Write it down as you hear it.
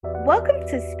Welcome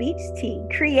to Speech Tea,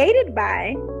 created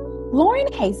by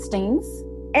Lauren Hastings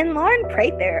and Lauren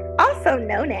Prather, also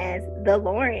known as the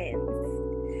Laurens.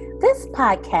 This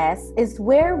podcast is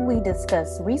where we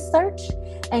discuss research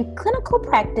and clinical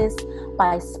practice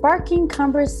by sparking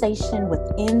conversation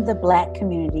within the Black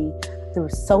community through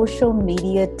social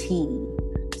media tea.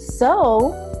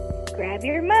 So, grab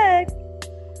your mug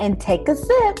and take a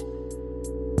sip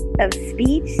of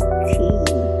Speech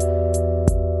Tea.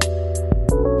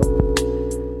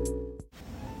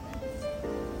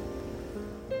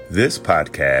 This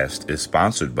podcast is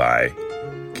sponsored by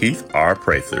Keith R.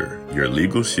 Prather, your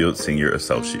Legal Shield Senior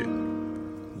Associate.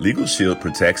 Legal Shield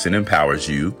protects and empowers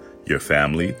you, your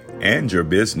family, and your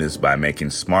business by making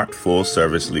smart,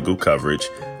 full-service legal coverage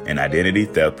and identity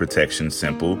theft protection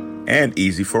simple and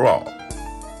easy for all.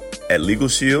 At Legal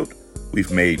Shield,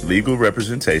 we've made legal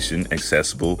representation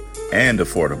accessible and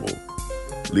affordable.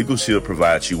 Legal Shield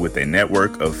provides you with a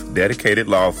network of dedicated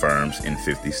law firms in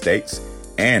 50 states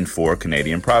and 4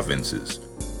 Canadian provinces.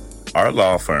 Our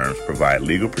law firms provide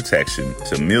legal protection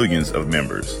to millions of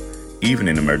members, even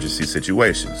in emergency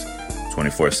situations,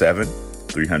 24/7,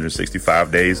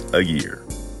 365 days a year.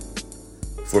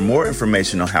 For more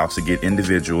information on how to get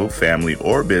individual, family,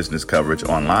 or business coverage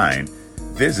online,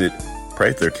 visit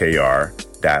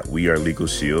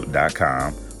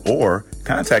pratherkr.wearelegalshield.com or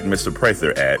contact Mr.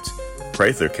 Prather at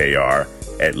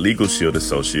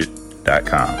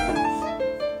pratherkr@legalshieldassociate.com.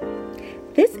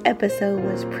 This episode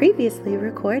was previously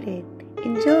recorded.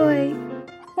 Enjoy.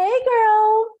 Hey,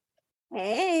 girl.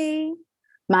 Hey.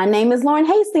 My name is Lauren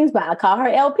Hastings, but I call her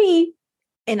LP.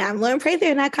 And I'm Lauren Prather,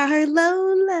 and I call her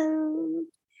Lolo.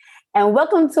 And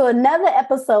welcome to another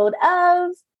episode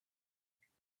of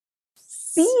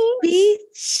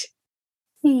Speech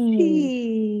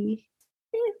Tea.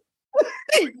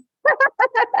 I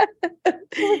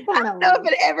don't know if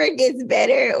it ever gets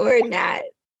better or not.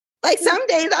 Like some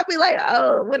days I'll be like,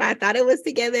 oh, when I thought it was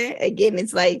together, again,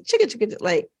 it's like chicka,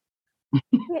 like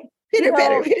pitter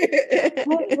patter.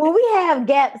 When we have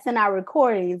gaps in our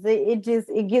recordings, it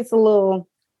gets a little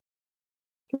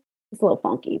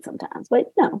funky sometimes.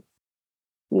 But no.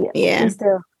 Yeah. We're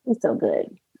still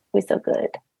good. We're still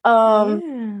good.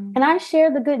 Can I share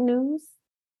the good news?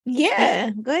 Yeah,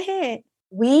 go ahead.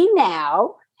 We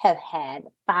now have had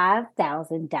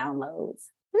 5,000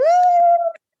 downloads. Woo!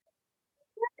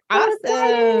 Awesome. So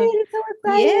excited.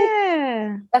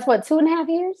 Yeah. That's what, 2.5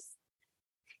 years?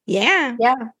 Yeah.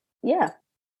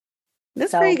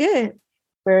 That's pretty good.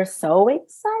 We're so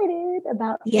excited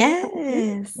about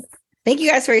Yes. Thank you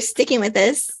guys for sticking with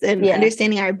us and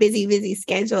understanding our busy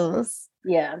schedules.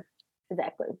 Yeah,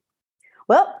 exactly.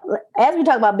 Well, as we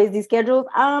talk about busy schedules,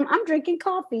 I'm drinking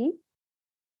coffee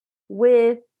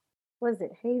with, what is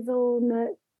it,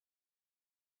 hazelnut?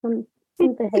 Something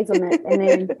hazelnut, and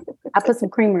then I put some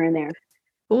creamer in there.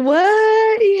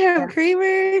 What? You have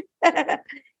creamer?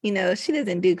 She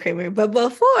doesn't do creamer. But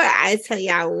before I tell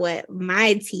y'all what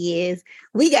my tea is,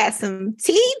 we got some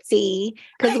tea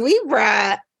because we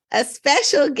brought a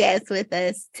special guest with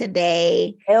us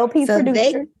today. LP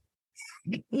producer.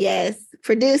 Yes,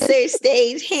 producer,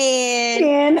 stage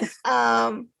hand.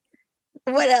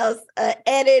 What else?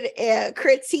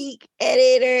 Critique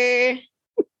editor,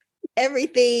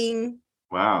 everything.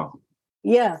 Wow.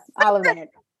 Yeah, all of that.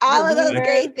 All of those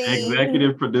great things.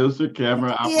 Executive producer,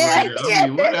 camera operator. I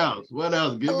mean, what else?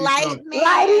 Give me lighting.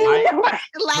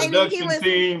 Production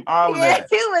team, all of that.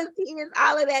 He was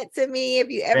all of that to me. If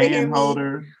you ever hear me.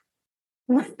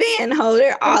 Fan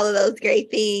holder, all of those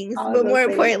great things. But more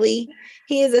importantly,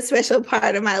 he is a special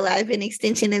part of my life, an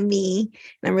extension of me.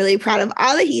 And I'm really proud of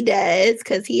all that he does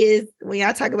because he is, when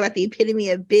y'all talk about the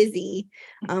epitome of busy,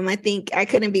 I think I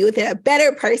couldn't be with a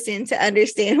better person to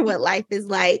understand what life is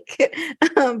like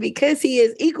because he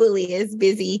is equally as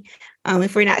busy.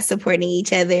 If we're not supporting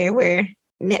each other, we're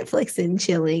Netflix and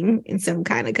chilling in some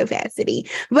kind of capacity.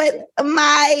 But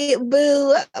my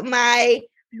boo, my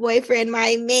boyfriend,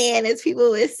 my man, as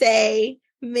people would say,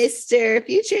 Mr.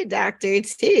 Future Doctor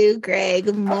too,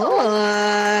 Greg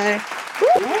Moore.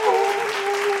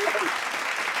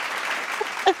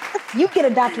 You get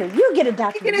a doctor. You get a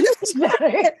doctor.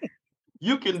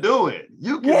 You can do it.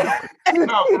 You can do it.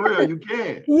 No, for real, you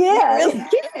can. Yeah. We really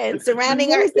can.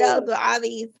 Surrounding ourselves with all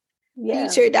these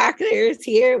future doctors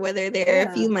here, whether they're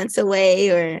a few months away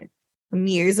or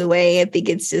years away. I think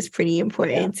it's just pretty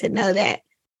important to know that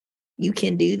you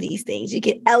can do these things. You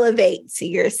can elevate to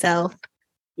yourself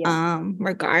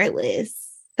regardless.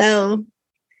 So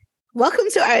welcome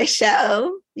to our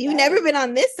show. You've never been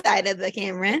on this side of the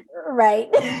camera. Right.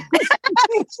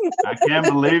 I can't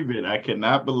believe it. I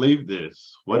cannot believe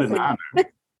this. What an honor.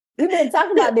 We've been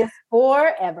talking about this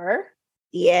forever.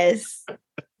 Yes,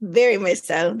 very much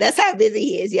so. That's how busy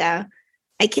he is, y'all.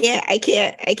 I can't.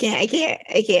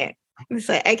 It's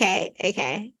like,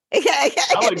 okay.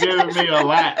 Y'all are giving me a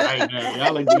lot right now.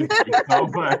 Y'all are giving me so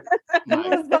much. He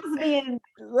was supposed to be in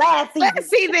last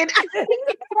season.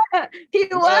 He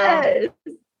was.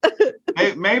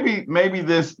 Maybe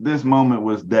this moment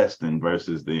was destined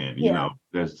versus then. You know,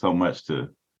 there's so much to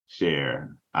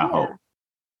share. I hope.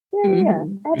 Yeah,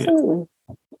 absolutely.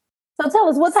 So tell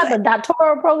us, what type of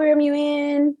doctoral program you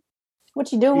in?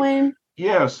 What you doing?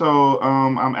 Yeah, so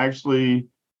I'm actually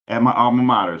at my alma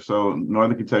mater, so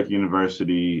Northern Kentucky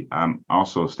University. I'm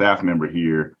also a staff member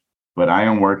here, but I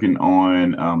am working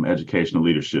on educational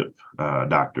leadership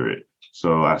doctorate.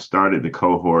 So I started the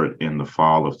cohort in the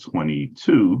fall of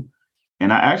 22,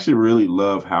 and I actually really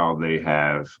love how they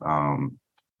have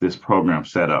this program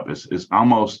set up. It's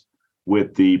almost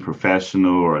with the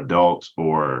professional or adult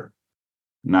or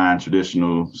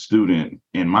non-traditional student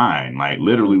in mind. Like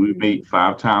literally we meet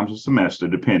 5 times a semester,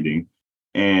 depending.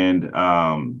 And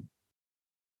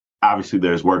obviously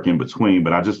there's work in between,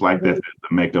 but I just like that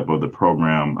the makeup of the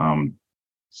program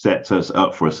sets us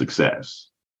up for success.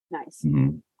 Nice.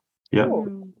 Mm-hmm. Yeah.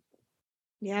 Cool.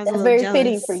 Yeah, that's very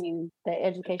fitting for you, that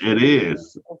education. It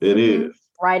is. It is.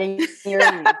 Right in your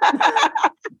lane.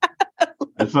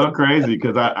 It's so crazy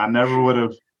because I never would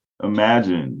have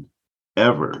imagined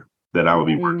ever that I would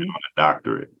be working on a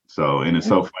doctorate. So, and it's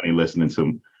so funny listening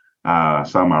to, I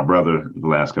saw my brother the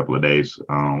last couple of days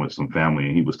with some family,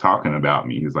 and he was talking about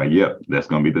me. He's like, yep, that's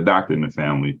going to be the doctor in the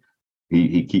family.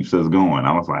 He keeps us going.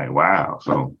 I was like, wow.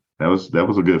 So that was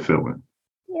a good feeling.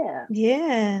 Yeah.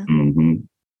 Yeah. Mm-hmm.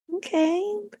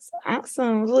 Okay. That's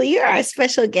awesome. Well, you're our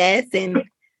special guest, and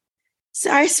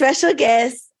so our special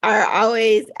guests are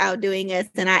always outdoing us,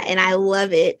 and I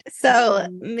love it. So,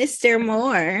 Mr.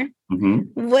 Moore,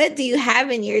 what do you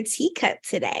have in your teacup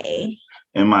today?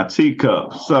 In my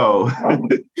teacup. So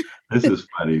this is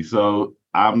funny. So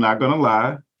I'm not gonna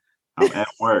lie, I'm at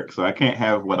work, so I can't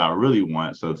have what I really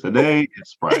want. So today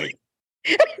it's Sprite.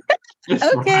 It's okay.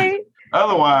 Sprite.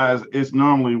 Otherwise, it's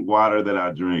normally water that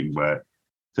I drink, but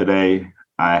today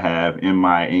I have in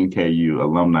my NKU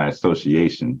Alumni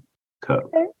Association cup.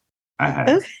 I have.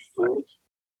 Okay.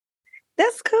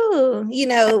 That's cool. You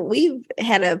know, we've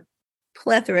had a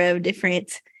plethora of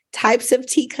different types of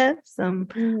teacups,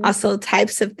 also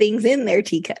types of things in their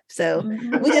teacup. So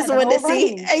we just wanted to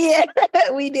see. Yeah,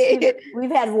 we did.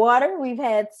 We've had water. We've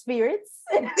had spirits.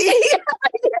 Yeah,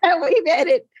 we've had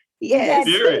it. Yes.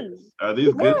 Spirits. Are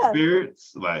these good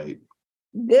spirits? Like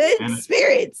good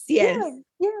spirits. Yes.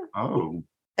 Yeah. Oh.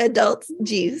 Adult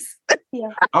juice. Yeah.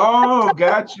 Oh,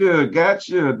 gotcha.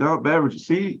 Adult beverage.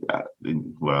 See,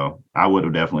 well, I would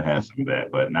have definitely had some of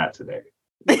that, but not today.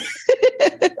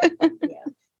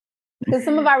 Because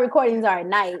some of our recordings are at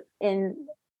night, and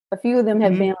a few of them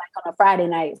have been like on a Friday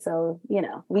night. So, you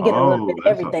know, we get a little bit of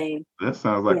everything. That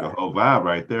sounds like a whole vibe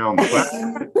right there on the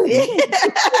Friday.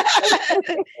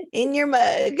 In your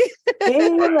mug.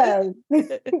 In your mug.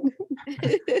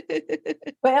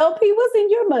 But LP, what's in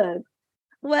your mug?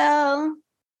 Well,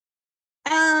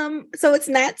 so it's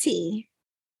not tea.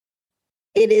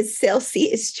 It is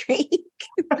Celsius drink.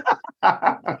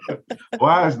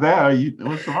 Why is that?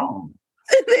 What's wrong?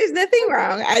 There's nothing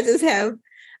wrong. I just have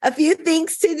a few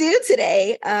things to do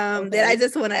today that I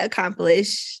just want to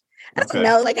accomplish. I don't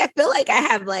know. Like, I feel like I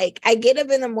have I get up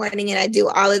in the morning and I do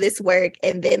all of this work,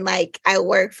 and then I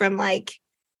work from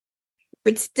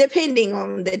it's depending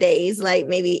on the days,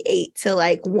 maybe 8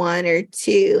 to 1 or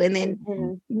 2. And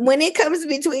then when it comes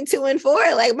between 2 and 4,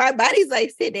 my body's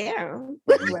sit down.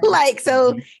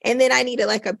 So, and then I need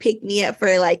a pick me up for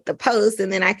the post,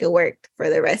 and then I could work for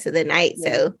the rest of the night.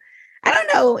 Yeah. So I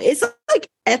don't know. It's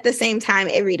at the same time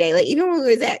every day. Even when we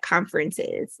was at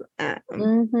conferences, as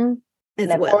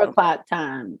that well. 4 o'clock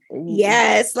time.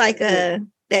 Yeah, it's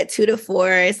that 2 to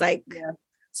 4. It's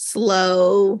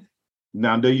slow.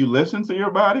 Now, do you listen to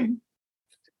your body?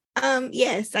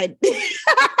 Yes, I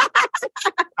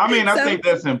I mean, I think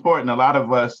that's important. A lot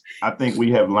of us, I think we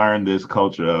have learned this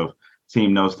culture of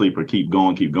team no sleep or keep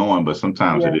going, but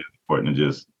sometimes it is important to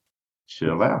just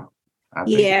chill out.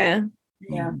 Yeah.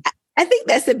 I think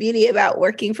that's the beauty about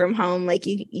working from home.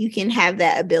 You can have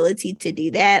that ability to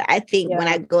do that. I think when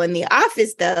I go in the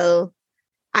office, though,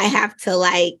 I have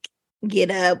to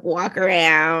get up, walk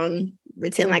around,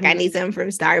 pretend I need something from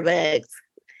Starbucks,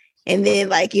 and then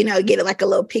get a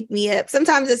little pick me up.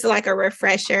 Sometimes it's a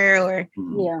refresher or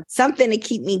something to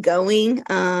keep me going.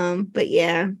 But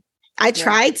I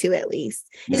try to, at least.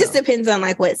 It just depends on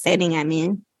what setting I'm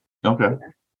in. Okay.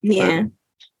 Yeah.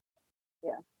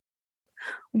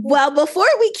 Well, before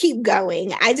we keep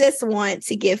going, I just want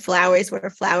to give flowers where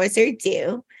flowers are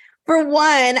due. For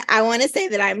one, I want to say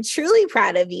that I'm truly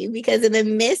proud of you because in the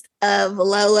midst of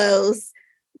Lolo's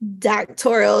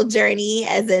doctoral journey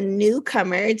as a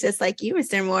newcomer, just like you,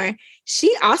 Mr. Moore,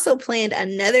 she also planned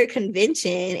another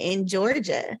convention in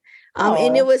Georgia.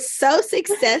 And it was so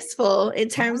successful in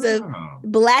terms of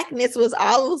Blackness was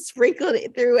all sprinkled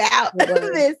throughout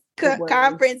this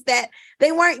conference that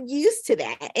they weren't used to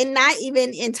that. And not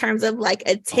even in terms of like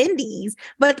attendees,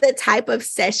 but the type of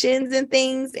sessions and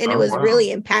things. And it was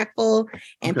really impactful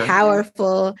and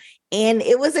powerful. And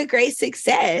it was a great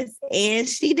success. And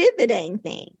she did the dang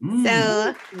thing.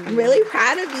 So I'm really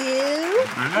proud of you.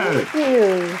 Thank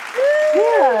you.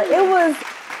 Yeah, it was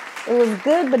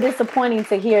good, but disappointing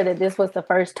to hear that this was the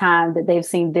first time that they've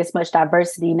seen this much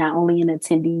diversity, not only in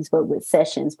attendees, but with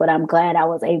sessions. But I'm glad I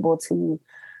was able to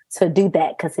do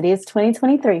that because it is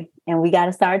 2023 and we got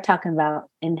to start talking about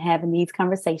and having these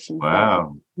conversations.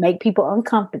 Wow. Make people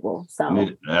uncomfortable. So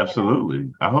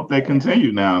absolutely. I hope they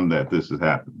continue now that this is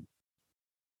happening.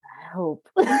 I hope.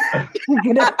 You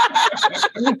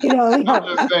can only hope.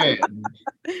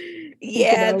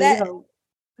 Yeah,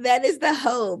 that is the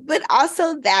hope. But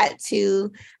also that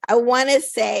too, I want to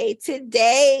say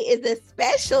today is a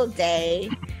special day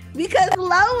because Lo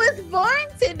was born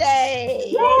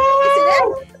today.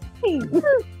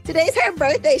 Today's her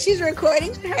birthday. She's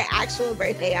recording her actual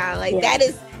birthday, y'all. That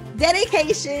is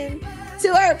dedication to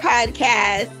our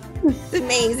podcast. It's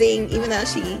amazing, even though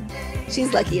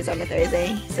she's lucky it's on a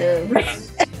Thursday. So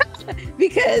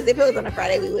because if it was on a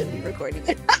Friday, we wouldn't be recording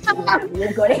it.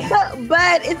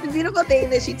 But it's a beautiful thing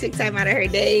that she took time out of her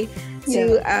day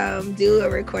to do a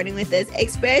recording with us,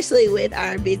 especially with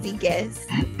our busy guests.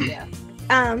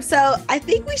 So I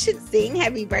think we should sing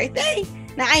happy birthday.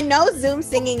 Now I know Zoom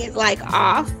singing is like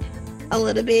off a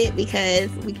little bit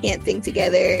because we can't sing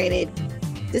together and it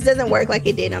just doesn't work like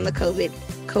it did on the COVID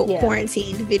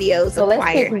quarantined videos. So let's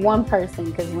pick one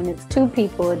person because when it's two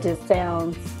people, it just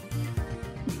sounds.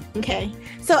 Okay.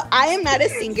 So I am not a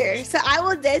singer. So I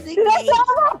will designate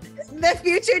the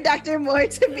future Dr. Moore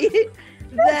to be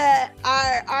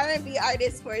our R&B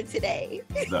artist for today.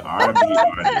 The R&B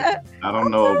artist. I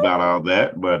don't know about all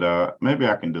that, but maybe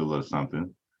I can do a little something.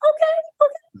 Okay.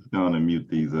 Just going to mute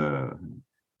these. Look,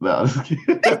 I'm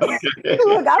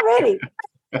ready.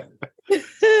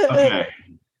 Okay.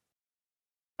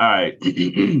 All right.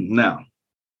 Now,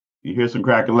 you hear some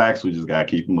crack-a-lacks, we just got to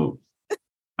keep moving.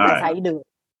 All That's right. how you do it.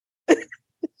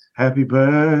 Happy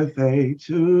birthday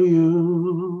to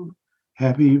you.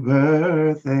 Happy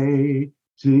birthday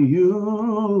to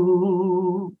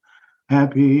you.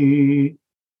 Happy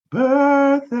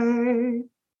birthday,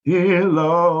 dear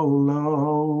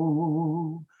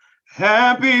Lolo.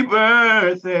 Happy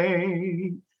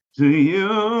birthday to you.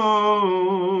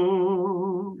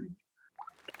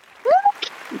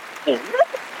 We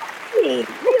need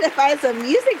to find some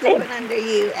music to put under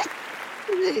you.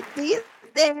 Do you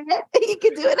stand? You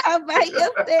can do it all by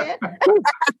yourself.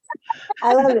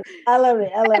 I love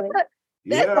it.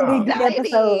 That's gonna be a good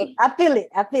episode. I feel it.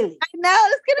 I know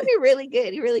it's gonna be really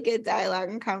good dialogue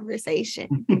and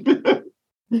conversation.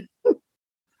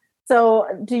 So,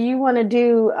 do you want to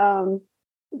do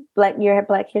your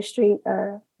Black History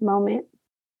moment?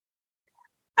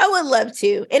 I would love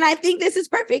to, and I think this is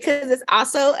perfect because it's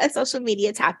also a social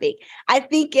media topic. I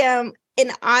think in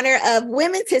honor of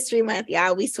Women's History Month,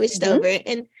 y'all, we switched over,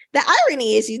 and the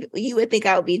irony is you would think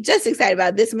I would be just excited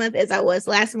about this month as I was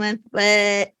last month,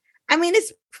 but I mean,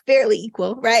 it's fairly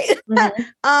equal, right?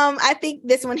 I think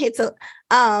this one hits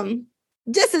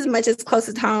just as much as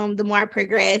closest home the more I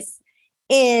progress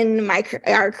in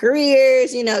our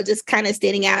careers, just kind of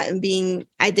standing out and being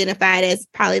identified as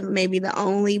probably maybe the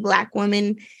only Black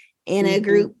woman in a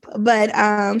group. But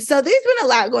so there's been a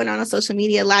lot going on social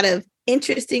media, a lot of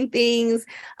interesting things,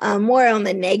 more on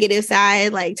the negative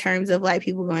side, like terms of like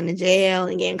people going to jail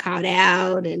and getting called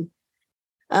out and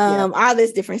all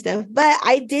this different stuff. But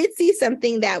I did see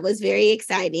something that was very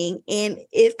exciting, and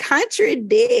it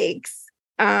contradicts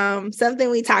something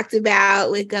we talked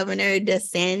about with Governor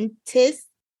DeSantis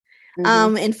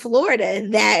in Florida,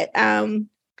 that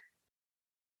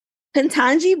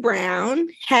Ketanji Brown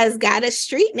has got a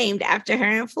street named after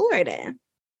her in Florida.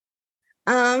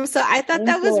 So I thought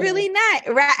that was really nice,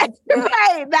 right?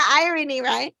 Right, the irony,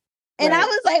 right? And I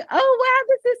was like, oh, wow,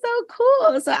 this is so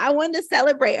cool. So I wanted to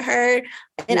celebrate her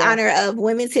in honor of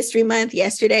Women's History Month.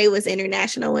 Yesterday was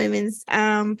International Women's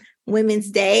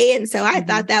Day. And so I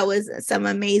thought that was some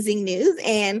amazing news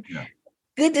and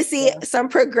good to see some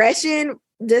progression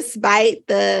despite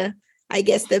the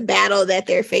battle that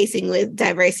they're facing with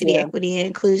diversity, equity, and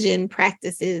inclusion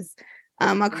practices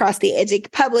across the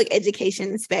public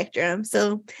education spectrum.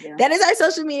 So that is our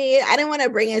social media. I didn't want to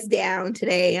bring us down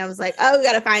today. I was like, oh, we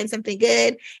got to find something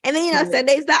good. And then,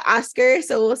 Sunday's the Oscar.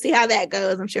 So we'll see how that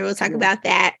goes. I'm sure we'll talk about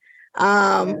that.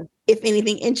 If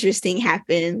anything interesting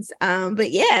happens.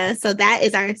 But yeah, so that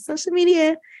is our social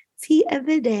media tea of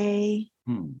the day.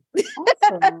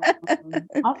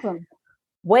 Awesome.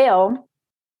 Well,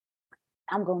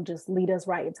 I'm going to just lead us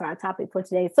right into our topic for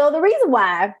today. So the reason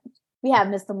why we have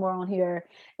Mr. Moore on here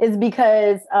is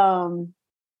because,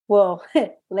 well,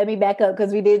 let me back up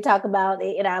because we did talk about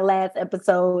it in our last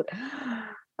episode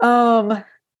of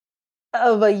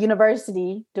a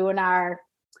university doing our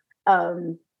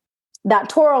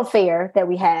doctoral fair that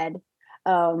we had,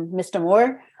 Mr.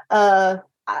 Moore.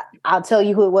 I'll tell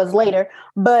you who it was later,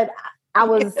 but I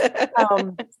was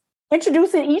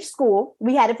introducing each school.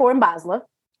 We had it for in Basel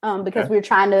because we were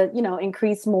trying to,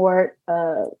 increase more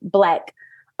Black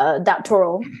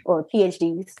doctoral or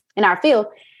PhDs in our field.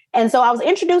 And so I was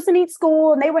introducing each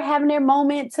school and they were having their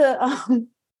moment to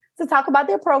talk about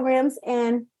their programs.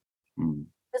 And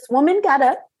this woman got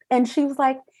up and she was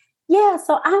like, yeah,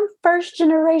 so I'm first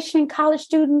generation college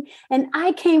student and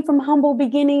I came from humble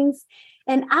beginnings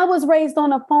and I was raised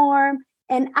on a farm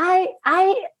and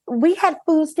we had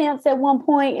food stamps at one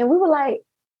point and we were like,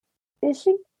 did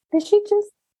she just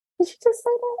say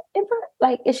that?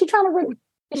 Like, is she trying to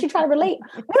relate?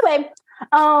 Anyway,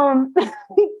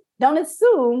 don't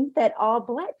assume that all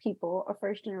Black people are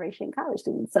first generation college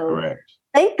students. So correct.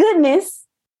 Thank goodness.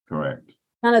 Correct.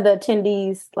 None of the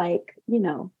attendees,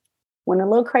 went a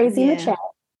little crazy in the chat.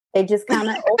 They just kind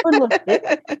of overlooked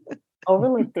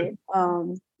it.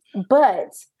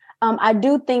 But I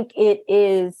do think it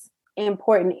is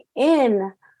important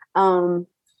in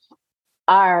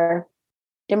our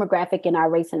demographic and our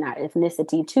race and our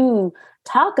ethnicity to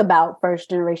talk about first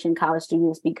generation college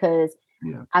students because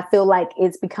I feel like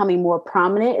it's becoming more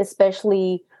prominent,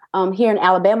 especially here in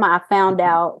Alabama. I found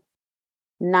out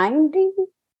 90%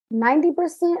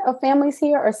 of families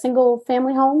here are single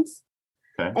family homes.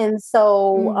 Okay. And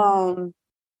so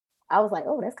I was like,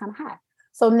 oh, that's kind of high.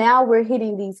 So now we're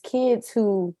hitting these kids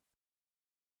who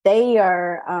they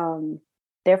are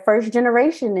their first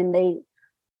generation and they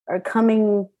are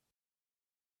coming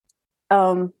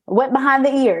wet behind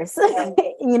the ears,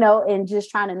 and just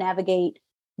trying to navigate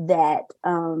that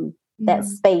that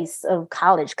space of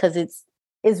college. Cause it's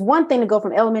one thing to go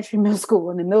from elementary, middle school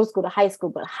and then middle school to high school,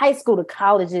 but high school to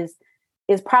college is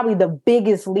probably the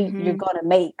biggest leap you're going to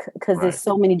make because there's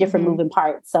so many different moving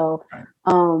parts. So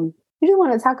we just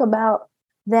want to talk about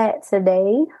that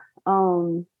today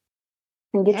and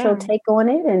get your take on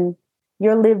it and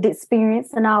your lived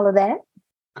experience and all of that.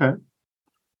 Okay.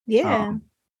 Yeah.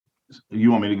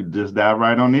 You want me to just dive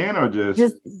right on in or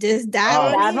just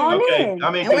dive on in?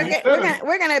 I mean,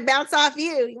 we're gonna bounce off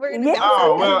you.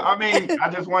 I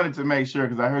just wanted to make sure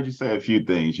because I heard you say a few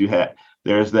things.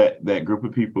 There's that group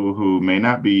of people who may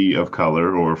not be of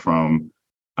color or from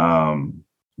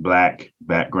Black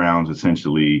backgrounds,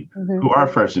 essentially, who are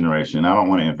first generation. I don't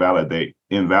want to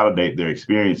invalidate their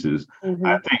experiences.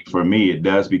 I think for me, it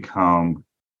does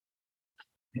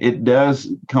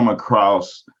come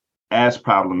across as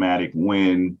problematic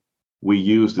when we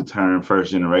use the term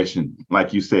first generation,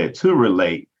 like you said, to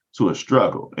relate to a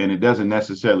struggle. And it doesn't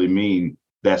necessarily mean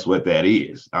that's what that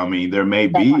is. I mean, there may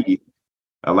be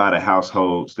a lot of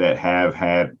households that have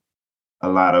had a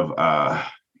lot of,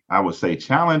 I would say,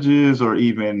 challenges or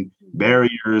even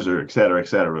barriers or et cetera, et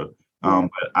cetera.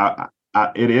 But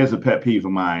it is a pet peeve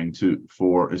of mine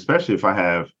especially if I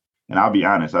have, and I'll be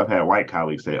honest, I've had white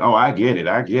colleagues say, oh, I get it.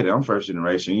 I'm first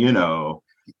generation,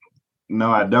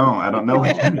 No, I don't know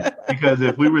what you mean. Because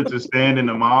if we were to stand in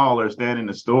the mall or stand in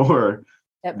the store,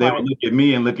 they would look at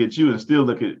me and look at you and still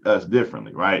look at us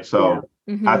differently, right? So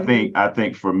I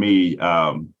think for me,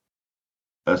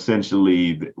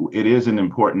 essentially, it is an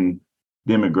important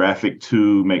demographic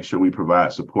to make sure we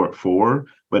provide support for,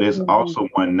 but it's also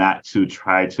one not to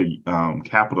try to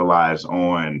capitalize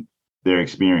on their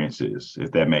experiences,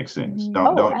 if that makes sense.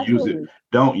 Don't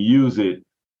use it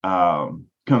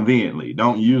conveniently.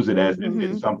 Don't use it as if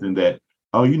it's something that,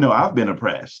 I've been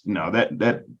oppressed. No,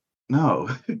 no.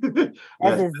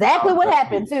 That's exactly what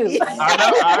happened too. I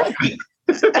know.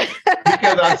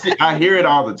 Because I hear it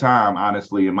all the time,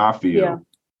 honestly, in my field. Yeah.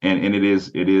 And it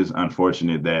is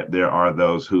unfortunate that there are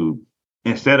those who,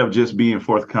 instead of just being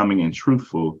forthcoming and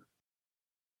truthful,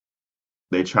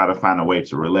 they try to find a way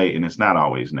to relate, and it's not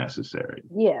always necessary.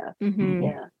 Yeah.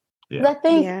 Yeah. I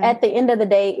think at the end of the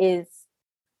day is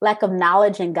lack of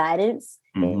knowledge and guidance.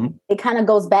 It kind of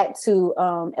goes back to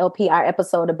LP, our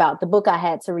episode about the book I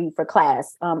had to read for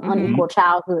class, Unequal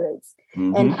Childhoods,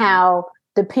 and how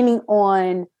depending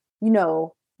on,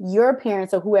 your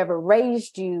parents or whoever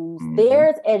raised you,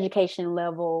 their education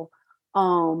level,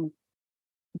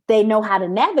 they know how to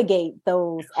navigate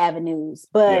those avenues.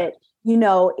 But,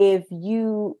 if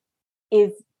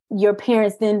your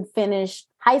parents then finish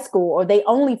high school or they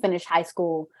only finish high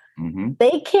school,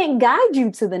 they can't guide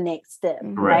you to the next step,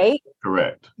 right?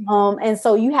 Correct. And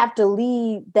so you have to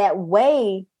lead that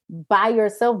way by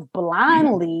yourself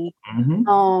blindly.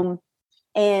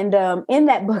 And in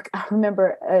that book, I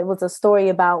remember it was a story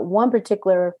about one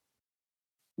particular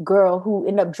girl who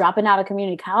ended up dropping out of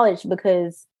community college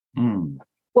because,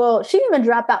 well, she didn't even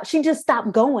drop out. She just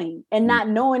stopped going and not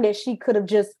knowing that she could have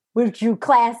just withdrew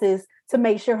classes to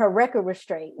make sure her record was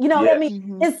straight. You know what I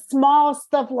mean? It's small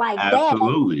stuff like that.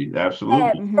 Absolutely.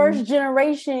 That first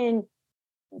generation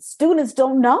students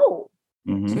don't know,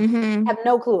 have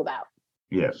no clue about.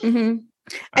 Yes.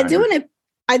 I do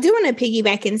want to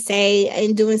piggyback and say,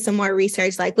 in doing some more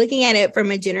research, like looking at it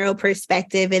from a general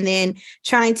perspective and then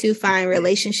trying to find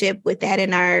relationship with that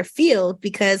in our field,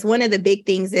 because one of the big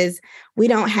things is we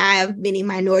don't have many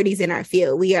minorities in our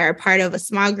field. We are a part of a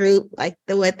small group, like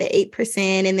the 8%.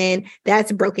 And then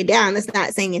that's broken down. That's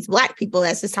not saying it's Black people.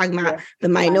 That's just talking about the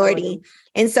minority.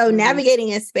 And so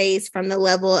navigating a space from the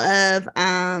level of,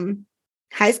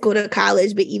 high school to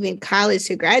college, but even college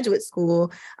to graduate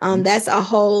school, that's a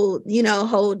whole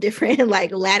different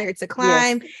like ladder to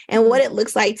climb and what it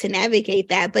looks like to navigate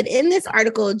that. But in this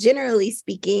article, generally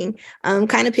speaking,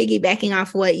 kind of piggybacking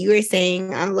off what you were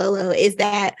saying, Lolo, is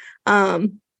that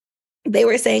they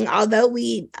were saying, although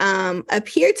we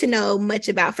appear to know much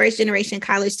about first-generation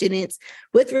college students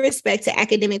with respect to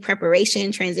academic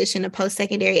preparation, transition to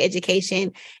post-secondary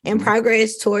education, and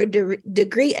progress toward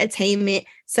degree attainment,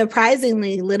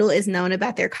 surprisingly little is known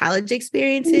about their college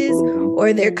experiences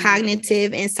or their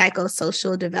cognitive and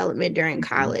psychosocial development during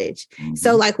college.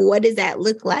 So, like, what does that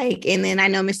look like? And then I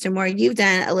know, Mr. Moore, you've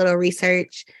done a little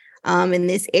research in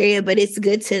this area, but it's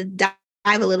good to dive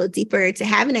a little deeper, to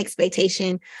have an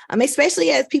expectation,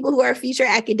 especially as people who are future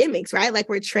academics, right? Like,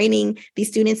 we're training these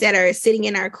students that are sitting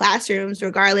in our classrooms,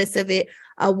 regardless of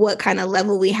what kind of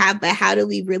level we have, but how do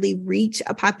we really reach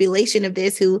a population of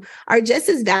this who are just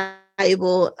as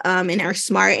valuable and are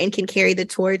smart and can carry the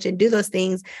torch and do those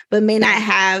things, but may not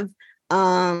have,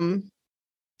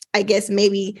 I guess,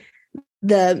 maybe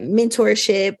the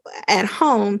mentorship at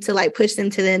home to like push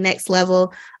them to the next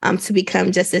level, to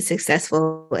become just as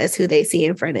successful as who they see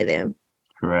in front of them.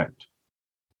 Correct.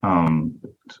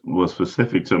 Was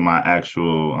specific to my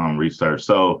actual research.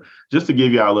 So just to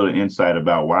give you all a little insight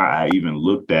about why I even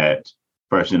looked at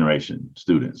first generation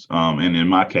students. And in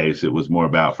my case, it was more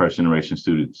about first generation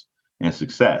students and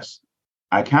success.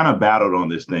 I kind of battled on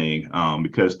this thing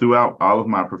because throughout all of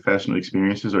my professional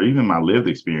experiences or even my lived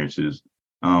experiences,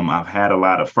 I've had a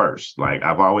lot of firsts. Like,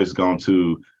 I've always gone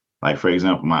to, like, for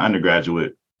example, my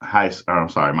high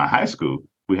school,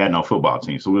 we had no football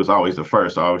team. So we was always the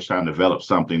first. So I was trying to develop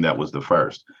something that was the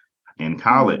first. In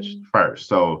college, first.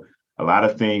 So a lot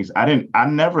of things I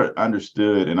never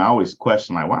understood. And I always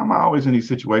questioned, like, why am I always in these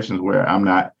situations where I'm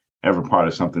not ever part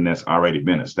of something that's already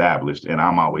been established and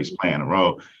I'm always playing a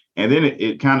role? And then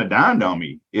it kind of dawned on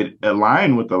me. It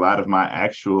aligned with a lot of my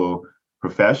actual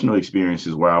professional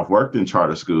experiences where I've worked in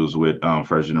charter schools with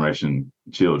first generation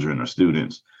children or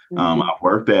students. I've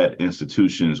worked at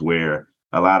institutions where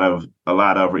a lot of,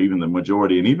 or even the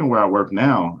majority, and even where I work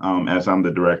now, as I'm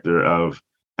the director of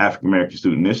African American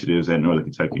Student Initiatives at Northern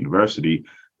Kentucky University.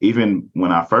 Even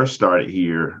when I first started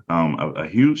here, a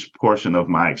huge portion of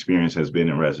my experience has been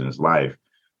in residence life.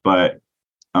 But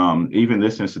even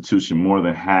this institution, more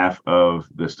than half of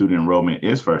the student enrollment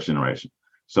is first generation.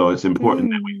 So it's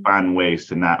important that we find ways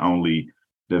to not only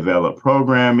develop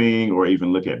programming or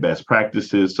even look at best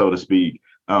practices, so to speak,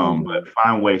 but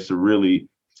find ways to really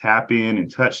tap in and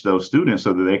touch those students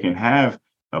so that they can have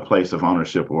a place of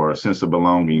ownership or a sense of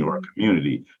belonging or a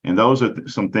community. And those are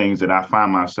some things that I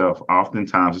find myself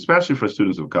oftentimes, especially for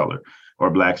students of color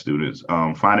or Black students,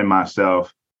 finding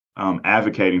myself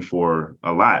advocating for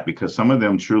a lot, because some of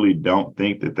them truly don't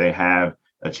think that they have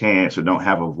a chance or don't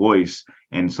have a voice.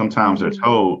 And sometimes they're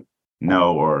told,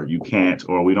 no, or you can't,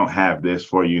 or we don't have this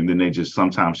for you. And then they just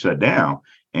sometimes shut down.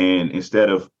 And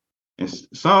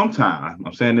sometimes,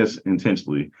 I'm saying this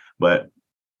intentionally, but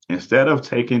instead of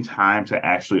taking time to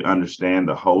actually understand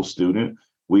the whole student,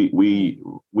 we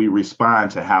respond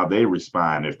to how they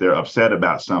respond. If they're upset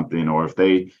about something, or if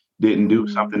they didn't do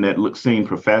something that seemed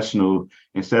professional,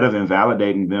 instead of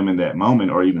invalidating them in that moment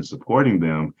or even supporting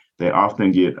them, they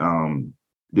often get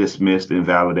dismissed,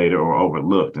 invalidated, or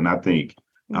overlooked. And I think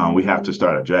we have to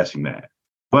start addressing that.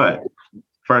 But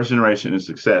first generation and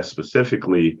success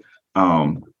specifically,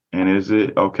 And is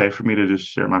it okay for me to just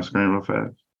share my screen real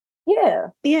fast? Yeah.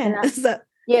 Yeah.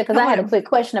 Because I had a quick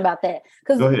question about that.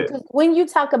 Because when you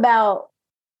talk about,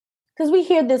 because we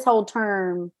hear this whole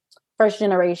term, first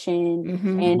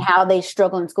generation, and how they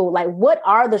struggle in school. Like, what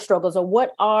are the struggles, or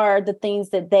what are the things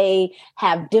that they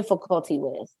have difficulty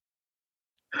with?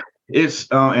 It's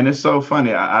and it's so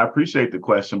funny. I appreciate the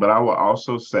question, but I will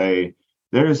also say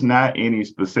there is not any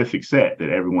specific set that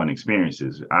everyone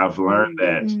experiences. I've learned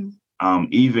that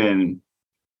even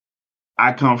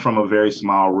I come from a very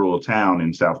small rural town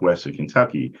in southwestern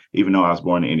Kentucky, even though I was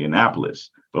born in Indianapolis,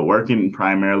 but working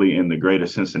primarily in the greater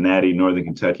Cincinnati, northern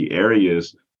Kentucky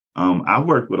areas. I've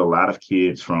worked with a lot of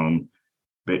kids from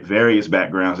various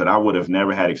backgrounds that I would have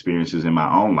never had experiences in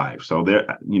my own life. So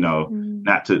there,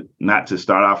 not to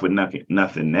start off with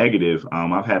nothing negative.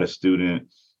 I've had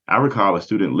I recall a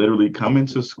student literally coming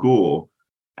to school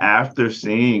after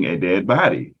seeing a dead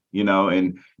body,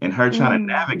 and her trying to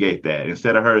navigate that,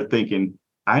 instead of her thinking,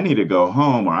 I need to go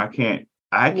home, or I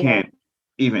can't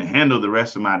even handle the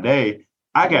rest of my day.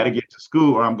 I got to get to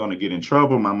school or I'm going to get in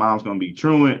trouble. My mom's going to be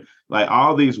truant, like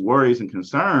all these worries and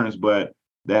concerns. But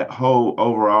that whole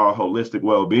overall holistic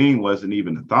well-being wasn't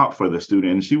even a thought for the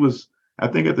student. And she was, I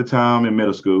think at the time in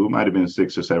middle school, might have been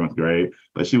 6th or 7th grade,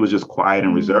 but she was just quiet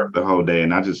and reserved the whole day.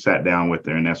 And I just sat down with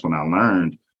her. And that's when I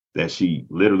learned that she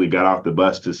literally got off the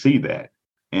bus to see that.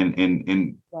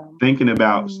 And thinking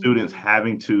about students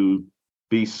having to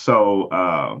be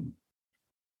so,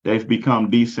 they've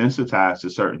become desensitized to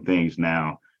certain things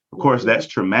now. Of course, that's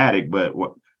traumatic, but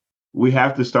we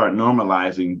have to start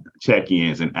normalizing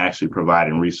check-ins and actually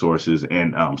providing resources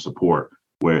and support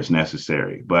where it's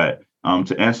necessary. But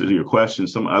to answer your question,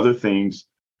 some other things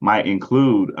might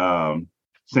include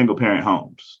single-parent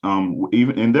homes.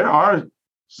 And there are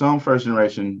some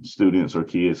first-generation students or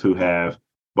kids who have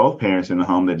both parents in the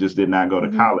home that just did not go to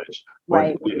college or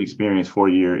didn't experience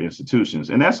 4-year institutions,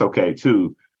 and that's okay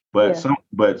too. But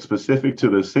but specific to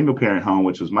the single parent home,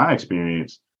 which was my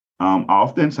experience,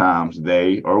 oftentimes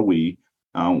they or we're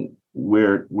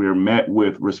met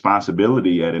with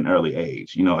responsibility at an early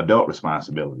age. Adult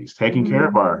responsibilities, taking care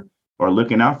of or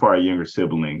looking out for our younger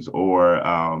siblings, or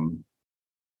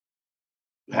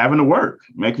having to work,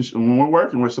 making sure when we're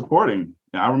working, we're supporting.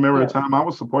 I remember a time I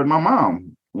was supporting my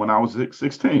mom when I was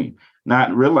 16,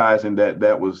 not realizing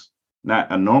that was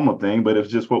not a normal thing, but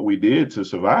it's just what we did to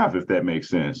survive, if that makes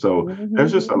sense. So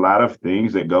there's just a lot of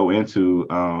things that go into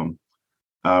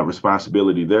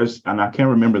responsibility. And I can't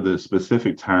remember the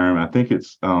specific term. I think it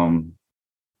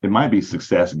might be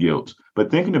success guilt.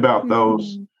 But thinking about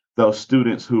those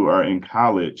students who are in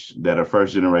college that are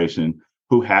first generation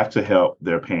who have to help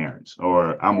their parents,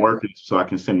 or I'm working so I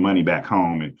can send money back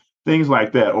home and things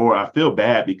like that. Or I feel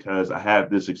bad because I have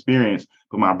this experience,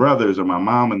 but my brothers or my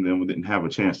mom and them didn't have a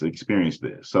chance to experience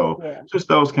this. So just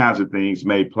those kinds of things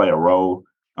may play a role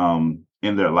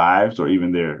in their lives, or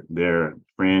even their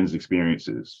friends'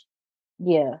 experiences.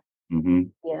 Yeah.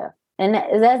 Yeah. And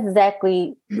that's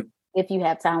exactly, if you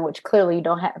have time, which clearly you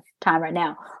don't have time right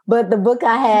now. But the book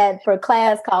I had for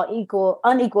class called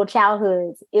Unequal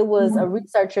Childhoods, it was a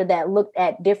researcher that looked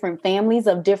at different families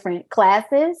of different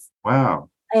classes. Wow.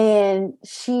 And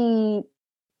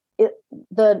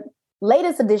the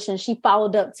latest edition, she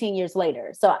followed up 10 years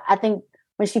later. So I think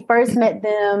when she first met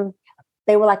them,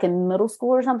 they were like in middle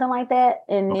school or something like that.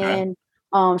 And then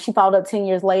she followed up 10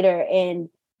 years later, and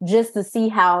just to see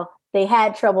how they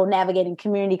had trouble navigating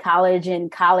community college and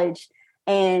college.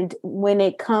 And when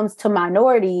it comes to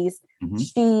minorities,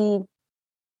 she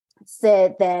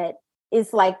said that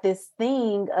it's like this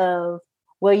thing of,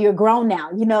 well, you're grown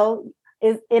now,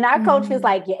 in our culture, it's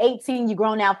like you're 18, you're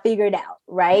grown now, figure it out,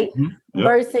 right?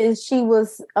 Versus she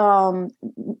was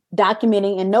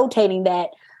documenting and notating that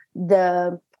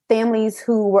the families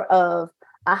who were of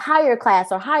a higher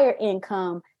class or higher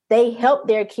income, they help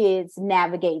their kids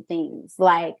navigate things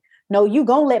like, no, you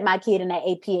gonna let my kid in that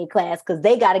APA class because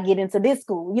they got to get into this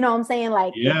school. You know what I'm saying?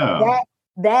 Like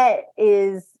that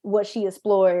is what she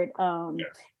explored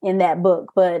in that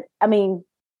book. But I mean,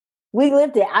 we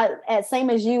lived it. Same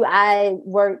as you, I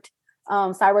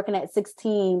started working at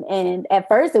 16. And at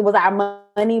first it was our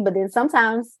money, but then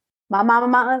sometimes my mom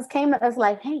and my aunts came to us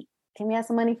like, hey, can we have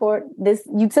some money for this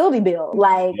utility bill?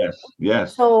 Like,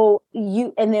 yes. So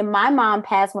and then my mom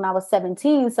passed when I was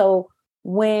 17. So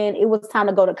when it was time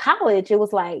to go to college, it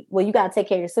was like, well, you got to take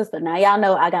care of your sister. Now, y'all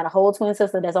know I got a whole twin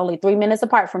sister that's only 3 minutes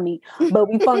apart from me, but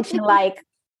we function like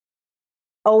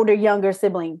older, younger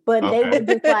sibling. But they were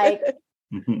just like,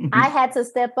 I had to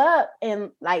step up and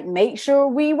like make sure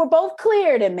we were both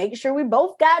cleared and make sure we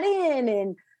both got in.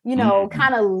 And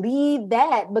kind of lead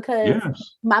that,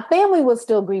 because my family was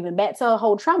still grieving. Back to a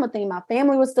whole trauma thing. My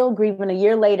family was still grieving a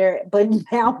year later, but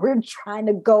now we're trying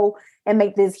to go and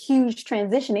make this huge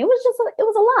transition. It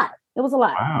was a lot. It was a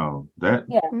lot. Wow.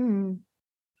 And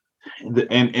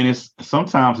it's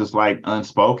sometimes it's like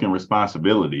unspoken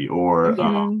responsibility or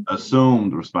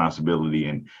assumed responsibility.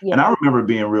 And I remember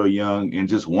being real young and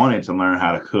just wanting to learn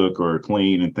how to cook or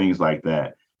clean and things like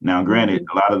that. Now, granted,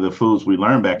 a lot of the foods we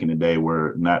learned back in the day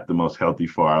were not the most healthy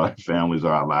for our families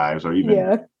or our lives, or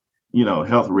even,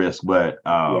 health risks. But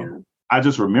I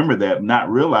just remember that, not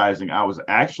realizing I was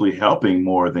actually helping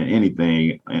more than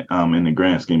anything in the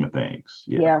grand scheme of things.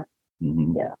 Yeah.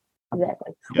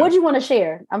 Exactly. What do you want to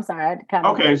share? I'm sorry.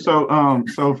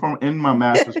 So from in my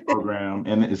master's program,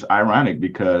 and it's ironic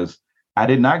because I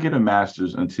did not get a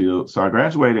master's so I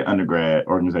graduated undergrad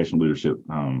organizational leadership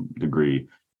degree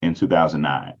in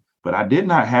 2009, but I did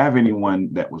not have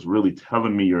anyone that was really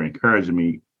telling me or encouraging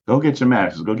me, go get your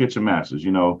master's.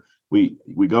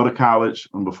 We go to college,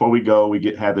 and before we go,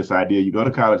 we had this idea, you go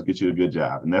to college, get you a good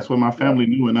job. And that's what my family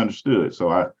knew and understood. So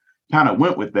I kind of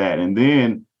went with that. And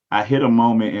then I hit a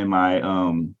moment in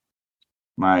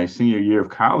my senior year of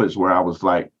college where I was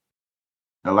like,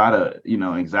 a lot of,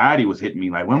 anxiety was hitting me.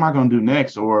 Like, what am I going to do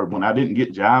next? Or when I didn't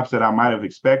get jobs that I might have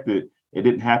expected, it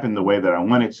didn't happen the way that I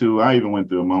wanted to. I even went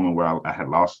through a moment where I had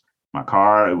lost my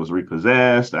car. It was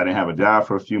repossessed. I didn't have a job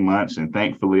for a few months. And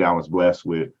thankfully, I was blessed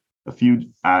with a few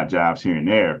odd jobs here and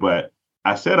there. But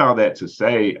I said all that to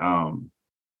say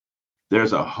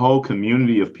there's a whole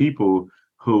community of people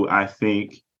who I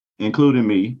think, including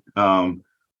me,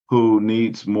 who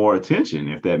needs more attention,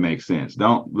 if that makes sense.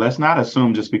 Let's not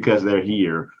assume just because they're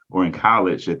here or in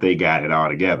college that they got it all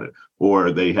together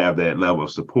or they have that level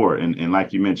of support. And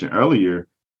like you mentioned earlier,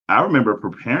 I remember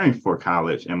preparing for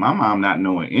college and my mom not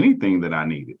knowing anything that I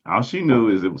needed. All she knew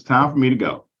is it was time for me to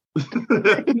go.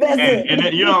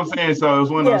 and you know what I'm saying? So it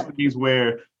was one of those things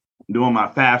where doing my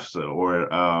FAFSA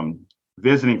or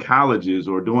visiting colleges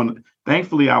or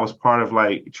thankfully I was part of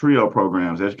like TRIO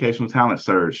programs, educational talent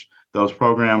search, those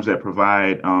programs that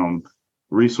provide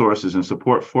resources and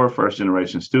support for first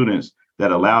generation students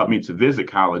that allowed me to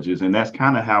visit colleges. And that's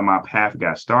kind of how my path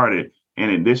got started.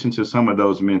 In addition to some of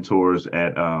those mentors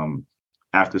at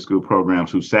after school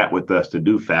programs who sat with us to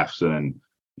do FAFSA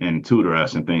and tutor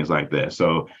us and things like that.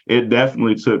 So it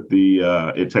definitely took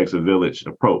it takes a village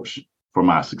approach for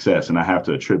my success. And I have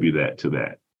to attribute that to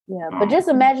that. Yeah. But just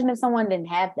imagine if someone didn't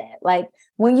have that. Like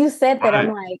when you said that,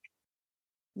 I'm like,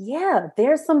 yeah,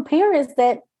 there's some parents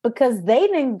that because they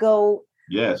didn't go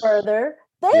further,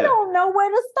 they don't know where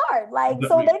to start. Like,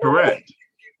 so they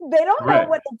don't know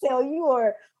what to tell you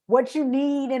or what you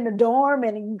need in the dorm,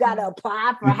 and you got to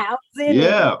apply for housing.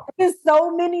 Yeah. There's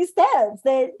so many steps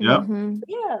that,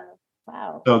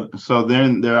 wow. So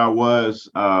then there I was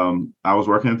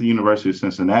working at the University of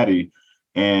Cincinnati,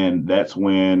 and that's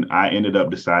when I ended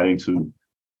up deciding to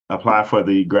apply for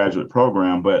the graduate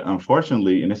program. But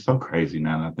unfortunately, and it's so crazy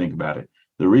now that I think about it,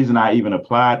 the reason I even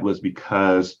applied was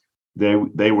because they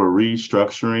were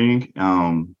restructuring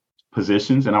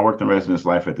positions, and I worked in residence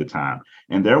life at the time.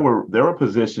 And there were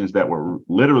positions that were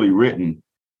literally written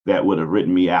that would have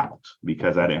written me out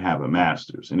because I didn't have a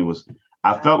master's. And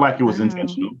I felt like it was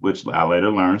intentional, which I later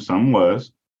learned some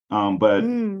was. But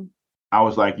I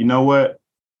was like, you know what?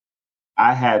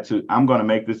 I'm going to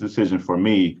make this decision for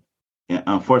me. And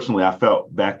unfortunately, I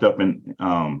felt backed up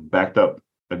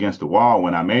against the wall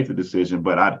when I made the decision,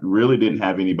 but I really didn't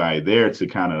have anybody there to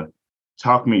kind of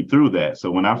talk me through that.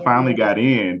 So when I finally got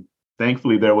in,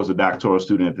 thankfully, there was a doctoral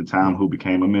student at the time who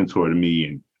became a mentor to me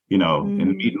and,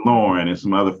 and meeting Lauren and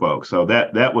some other folks. So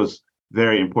that was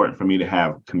very important for me to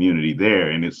have community there.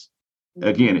 And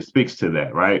it speaks to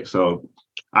that, right? So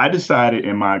I decided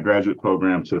in my graduate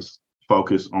program to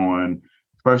focus on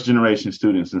first generation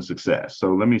students and success.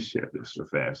 So let me share this real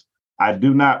fast. I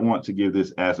do not want to give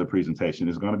this as a presentation.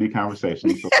 It's going to be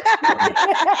conversation. So,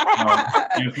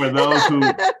 and for those who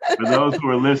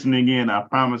are listening in, I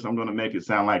promise I'm going to make it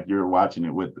sound like you're watching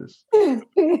it with us. So,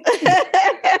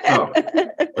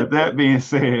 with that being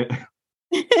said,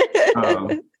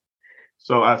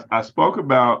 so I spoke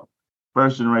about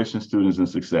first generation students and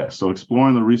success. So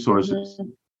exploring the resources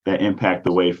that impact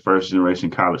the way first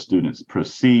generation college students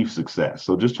perceive success.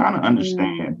 So just trying to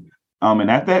understand.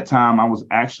 And at that time, I was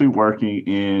actually working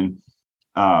in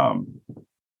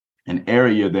an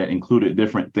area that included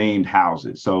different themed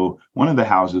houses. So one of the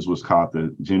houses was called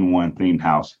the Gen 1 themed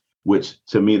house, which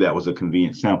to me, that was a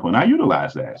convenient sample. And I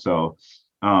utilized that. So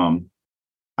I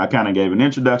kind of gave an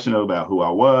introduction about who I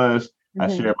was. I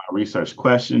shared my research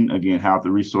question. Again, how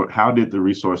did the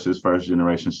resources first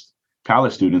generation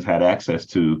college students had access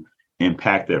to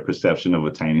impact their perception of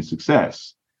attaining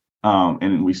success.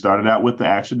 And we started out with the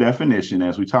actual definition,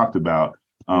 as we talked about.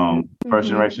 First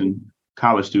generation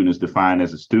college students defined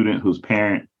as a student whose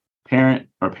parent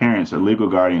or parents or legal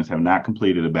guardians have not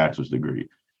completed a bachelor's degree. It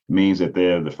means that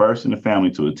they're the first in the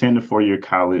family to attend a 4-year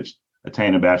college,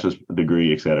 attain a bachelor's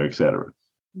degree, et cetera, et cetera.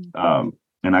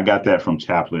 And I got that from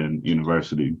Chaplin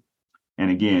University. And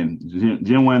again,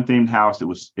 Gen 1 themed house, it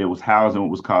was housed in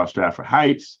what was called Stratford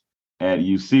Heights at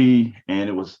UC. And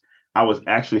I was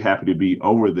actually happy to be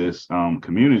over this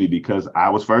community because I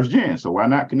was first gen. So why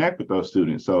not connect with those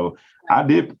students? So I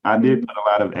did put a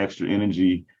lot of extra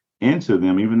energy into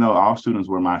them, even though all students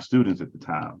were my students at the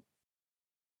time.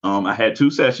 I had 2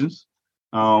 sessions.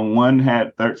 One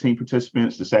had 13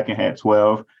 participants, the second had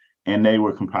 12, and they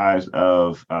were comprised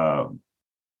of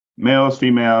males,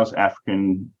 females,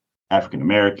 African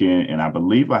American, and I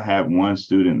believe I had one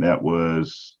student that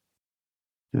was,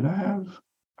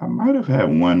 I might have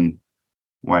had one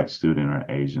white student or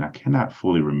Asian. I cannot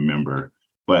fully remember,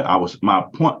 but I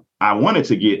wanted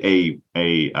to get a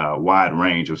wide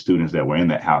range of students that were in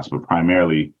that house, but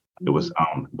primarily it was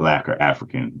Black or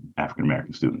African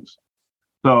American students.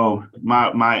 So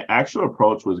my actual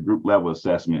approach was group level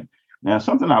assessment. Now,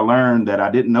 something I learned that I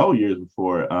didn't know years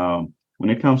before, when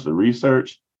it comes to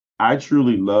research, I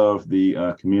truly love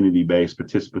the community-based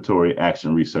participatory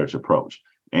action research approach.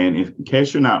 And in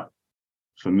case you're not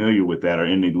familiar with that, or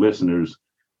any listeners,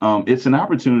 it's an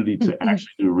opportunity to actually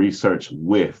do research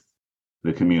with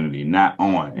the community, not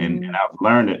on. And I've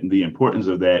learned that the importance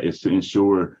of that is to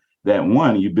ensure that,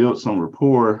 one, you build some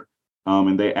rapport,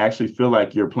 and they actually feel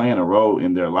like you're playing a role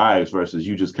in their lives versus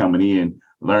you just coming in,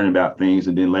 learning about things,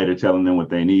 and then later telling them what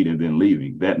they need and then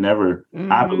leaving. That never,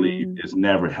 I believe, is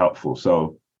never helpful.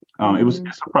 So it's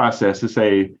a process. It's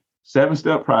a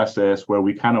 7-step process where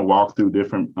we kind of walk through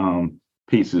different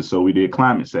pieces. So we did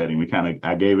climate setting.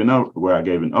 I gave an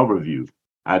overview.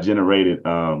 I generated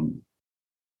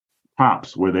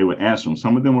prompts where they would answer them.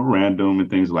 Some of them were random and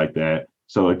things like that.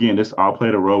 So again, this all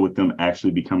played a role with them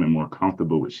actually becoming more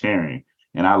comfortable with sharing.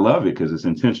 And I love it because it's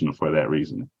intentional for that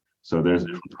reason. So there's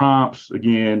different prompts.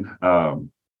 Again,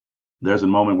 there's a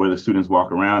moment where the students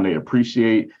walk around, they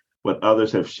appreciate what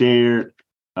others have shared.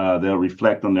 They'll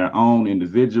reflect on their own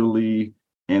individually.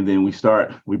 And then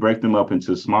we break them up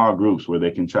into small groups where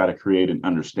they can try to create an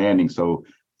understanding. So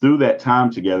through that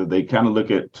time together, they kind of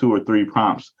look at 2 or 3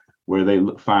 prompts where they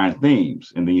find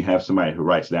themes. And then you have somebody who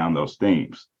writes down those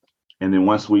themes. And then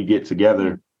once we get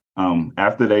together,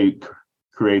 after they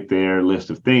create their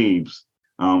list of themes,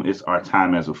 it's our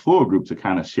time as a full group to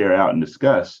kind of share out and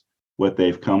discuss what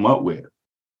they've come up with.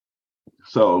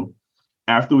 So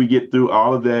after we get through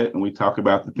all of that and we talk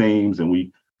about the themes and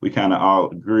we kind of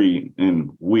all agree, and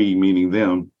we, meaning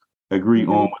them, agree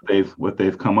on what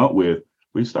they've come up with,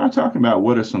 we start talking about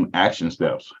what are some action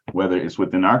steps, whether it's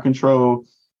within our control,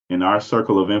 in our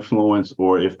circle of influence,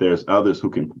 or if there's others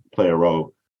who can play a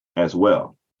role as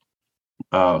well.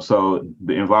 So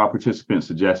the involved participants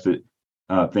suggested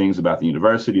things about the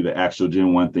university, the actual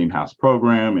Gen 1 Theme House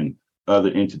program, and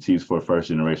other entities for first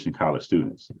generation college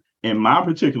students. In my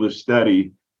particular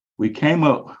study, we came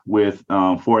up with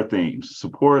 4 themes: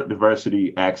 support,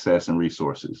 diversity, access, and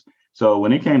resources. So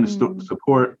when it came to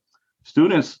support,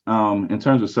 students, in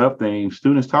terms of sub-themes,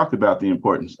 students talked about the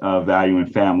importance of valuing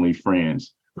family,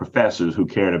 friends, professors who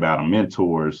cared about them,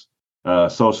 mentors,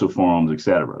 social forums,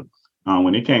 etc.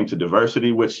 When it came to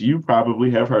diversity, which you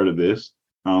probably have heard of this,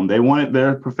 they wanted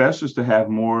their professors to have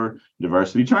more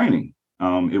diversity training.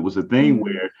 It was a thing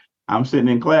where I'm sitting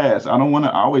in class. I don't want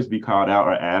to always be called out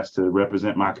or asked to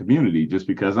represent my community just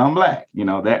because I'm Black,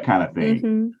 that kind of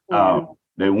thing.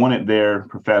 They wanted their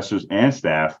professors and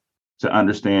staff to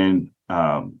understand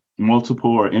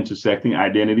multiple or intersecting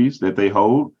identities that they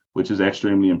hold, which is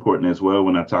extremely important as well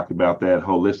when I talk about that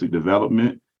holistic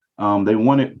development. They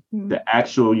wanted the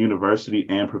actual university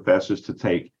and professors to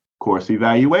take course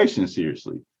evaluation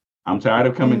seriously. I'm tired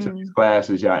of coming to these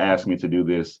classes. Y'all ask me to do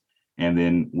this, and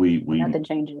then we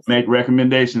make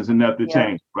recommendations and nothing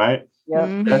changes, right?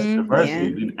 That's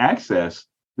diversity. And access.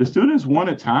 The students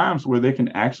wanted times where they can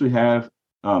actually have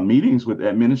meetings with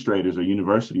administrators or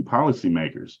university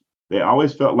policymakers. They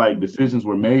always felt like decisions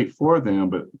were made for them,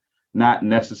 but not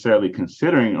necessarily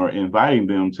considering or inviting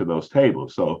them to those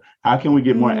tables. So how can we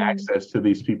get more access to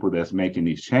these people that's making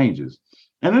these changes?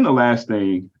 And then the last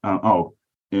thing,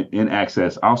 in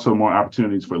access, also more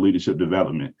opportunities for leadership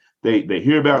development. They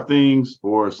hear about things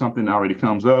or something already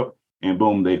comes up and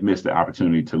boom, they've missed the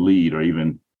opportunity to lead or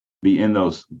even be in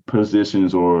those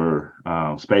positions or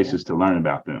spaces to learn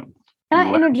about them. Can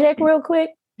I interject real quick?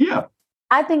 Yeah.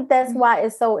 I think that's why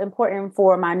it's so important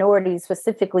for minorities,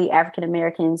 specifically African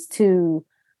Americans, to.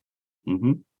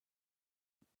 Mm-hmm.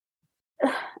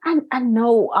 I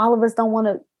know all of us don't want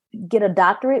to get a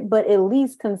doctorate, but at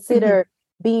least consider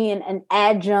being an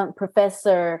adjunct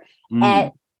professor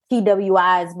at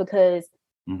PWIs, because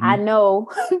I know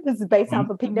this is based off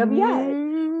of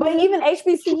PWIs, but even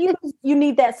HBCUs, you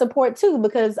need that support too,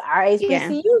 because our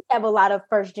HBCUs have a lot of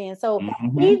first gen. So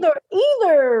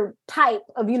either type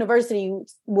of university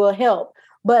will help.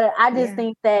 But I just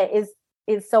think that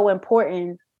it's so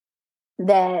important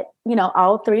that, you know,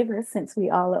 all three of us, since we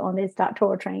all are on this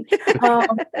doctoral train,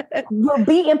 will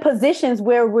be in positions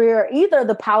where we're either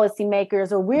the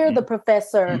policymakers or we're the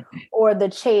professor or the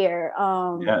chair.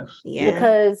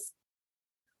 Because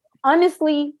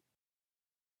honestly,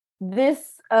 this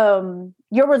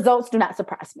your results do not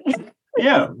surprise me.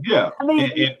 I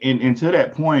mean, and to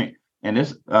that point, and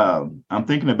this I'm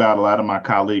thinking about a lot of my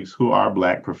colleagues who are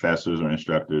Black professors or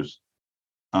instructors,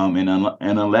 and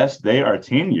unless they are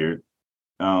tenured,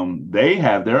 they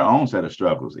have their own set of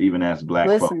struggles, even as Black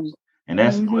folks. And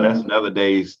that's another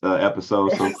day's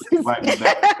episode. So I'm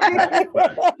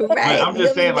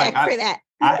just saying, like,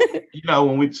 I you know,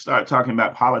 when we start talking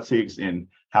about politics and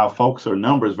how folks are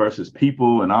numbers versus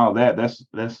people and all that, that's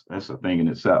a thing in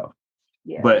itself.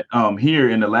 Yeah. But here,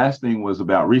 and the last thing was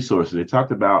about resources. They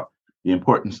talked about the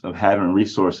importance of having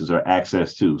resources or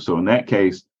access to. So in that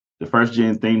case, the first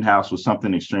gen themed house was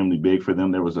something extremely big for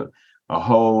them. There was a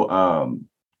whole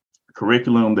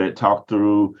curriculum that talked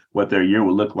through what their year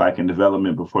would look like in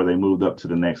development before they moved up to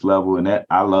the next level. And that,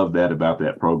 I love that about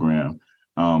that program.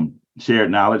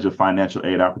 Shared knowledge of financial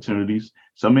aid opportunities.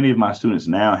 So many of my students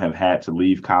now have had to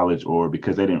leave college, or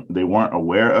because they weren't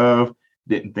aware of,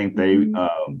 didn't think they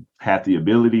had the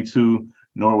ability to,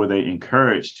 nor were they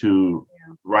encouraged to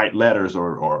write letters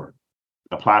or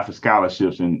apply for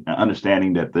scholarships, and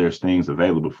understanding that there's things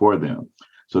available for them.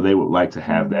 So they would like to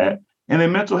have that. And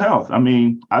then mental health. I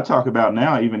mean, I talk about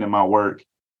now, even in my work,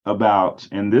 about,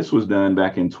 and this was done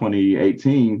back in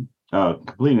 2018,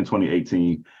 completed in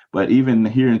 2018, but even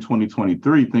here in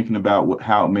 2023, thinking about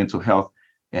how mental health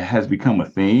has become a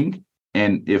thing.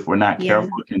 And if we're not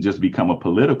careful, it can just become a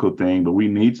political thing, but we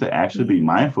need to actually be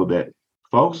mindful that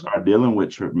folks are dealing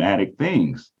with traumatic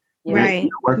things. Right.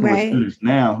 We're working with students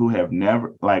now who have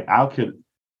never, like, I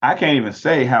can't even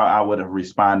say how I would have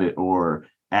responded or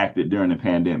acted during the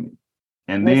pandemic.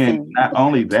 And then not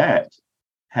only that,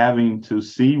 having to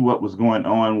see what was going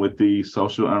on with the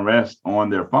social unrest on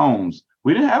their phones.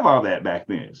 We didn't have all that back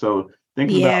then. So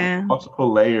thinking about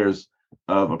multiple layers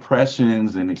of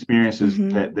oppressions and experiences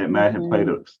that might have played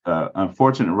an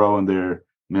unfortunate role in their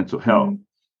mental health.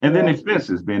 And then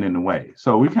expenses being in the way.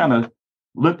 So we kind of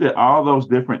looked at all those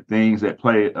different things that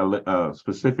play a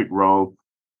specific role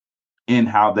in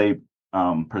how they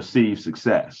perceive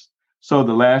success. So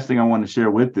the last thing I want to share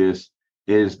with this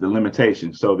is the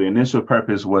limitations. So the initial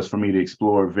purpose was for me to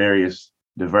explore various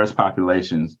diverse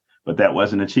populations, but that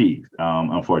wasn't achieved,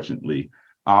 unfortunately.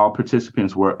 All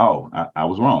participants were, I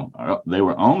was wrong. They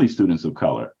were only students of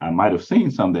color. I might have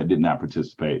seen some that did not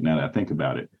participate, now that I think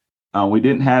about it. We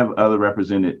didn't have other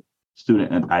represented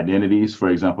student identities, for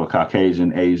example,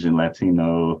 Caucasian, Asian,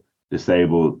 Latino,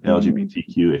 disabled,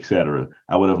 LGBTQ, et cetera.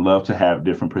 I would have loved to have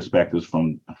different perspectives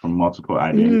from multiple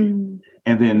identities.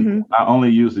 And then I only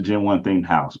used the Gen 1 themed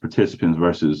house, participants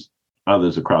versus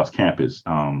others across campus,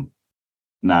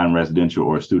 non-residential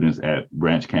or students at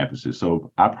branch campuses.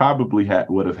 So I probably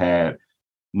would have had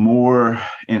more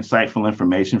insightful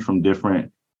information from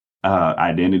different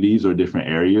identities or different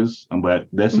areas. But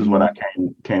this is what I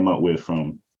came up with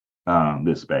from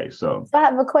this space. So I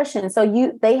have a question. So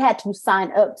they had to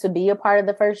sign up to be a part of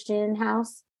the first gen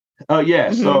house? Oh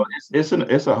yeah. So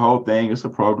it's a whole thing. It's a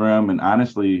program. And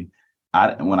honestly,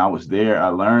 when I was there, I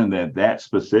learned that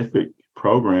specific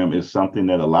program is something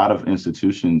that a lot of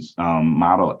institutions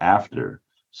model after.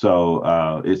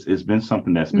 So it's been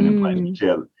something that's been in place.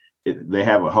 They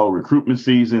have a whole recruitment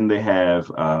season. They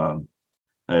have, I'm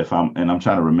trying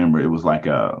to remember, it was like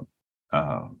a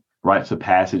rites of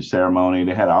passage ceremony.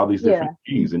 They had all these different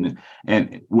things, and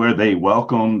where they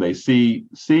welcome, they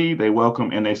they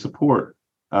welcome, and they support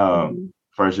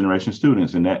first generation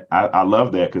students. And that I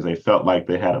love that, because they felt like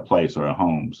they had a place or a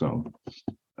home. So,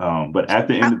 but at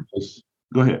the end of this,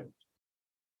 go ahead.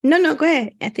 No, go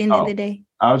ahead. At the end of the day,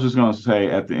 I was just going to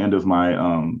say, at the end of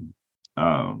my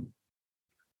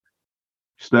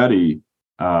study,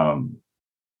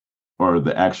 or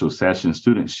the actual session,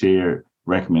 students shared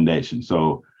recommendations.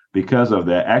 So because of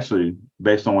that, actually,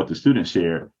 based on what the students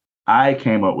shared, I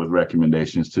came up with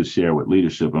recommendations to share with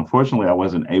leadership. Unfortunately, I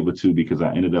wasn't able to, because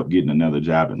I ended up getting another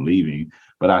job and leaving.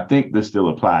 But I think this still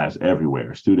applies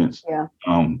everywhere. Students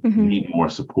need more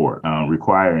support,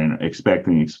 requiring,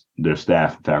 expecting their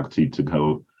staff and faculty to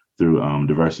go through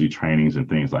diversity trainings and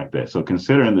things like that. So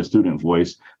considering the student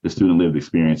voice, the student lived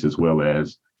experience, as well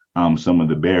as some of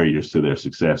the barriers to their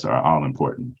success are all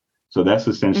important. So that's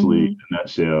essentially, in a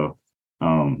nutshell,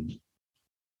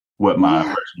 what my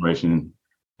first generation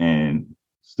and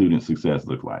student success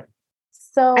look like.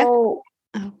 So,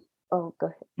 go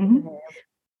ahead. Mm-hmm.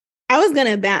 I was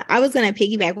gonna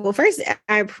piggyback. Well, first,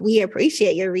 we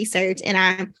appreciate your research,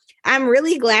 and I'm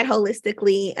really glad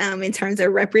holistically, in terms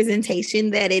of representation,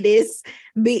 that it is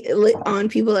on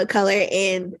people of color,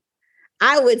 and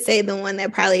I would say the one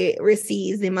that probably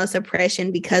receives the most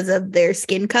oppression because of their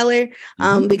skin color,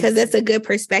 because that's a good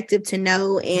perspective to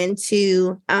know and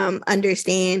to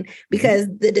understand, because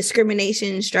the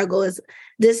discrimination struggles,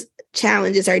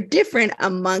 challenges are different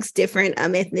amongst different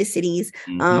ethnicities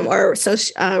or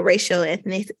racial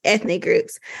ethnic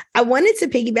groups. I wanted to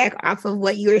piggyback off of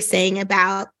what you were saying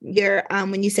about your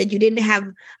when you said you didn't have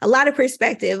a lot of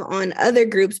perspective on other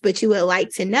groups, but you would like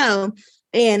to know.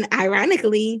 And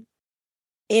ironically,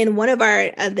 in one of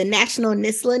our the National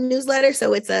NISLA newsletter,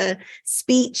 so it's a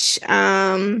speech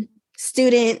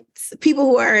students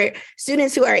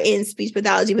who are in speech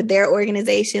pathology, but their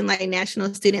organization, like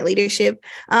National Student Leadership,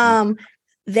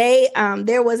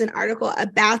 there was an article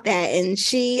about that, and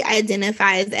she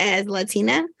identifies as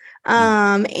Latina,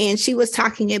 and she was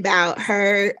talking about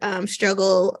her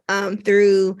struggle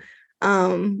through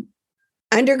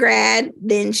undergrad.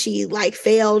 Then she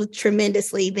failed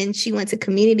tremendously. Then she went to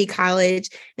community college,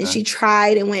 and she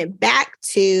tried and went back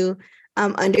to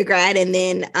undergrad, and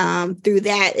then through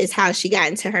that is how she got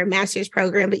into her master's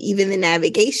program, but even the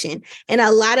navigation. And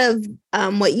a lot of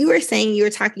what you were saying, you were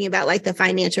talking about the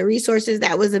financial resources,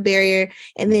 that was a barrier.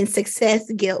 And then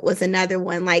success guilt was another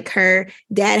one. Like her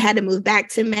dad had to move back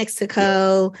to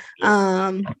Mexico.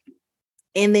 And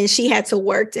then she had to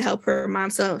work to help her mom.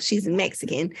 So she's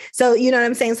Mexican. So you know what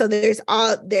I'm saying? So there's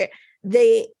all there,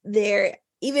 they're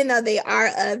even though they are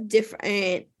of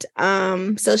different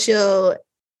social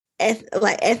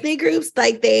ethnic groups,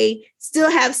 they still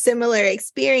have similar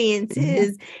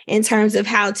experiences in terms of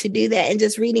how to do that. And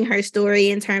just reading her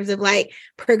story in terms of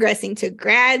progressing to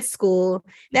grad school,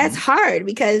 that's hard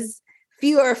because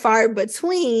few or far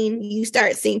between, you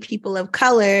start seeing people of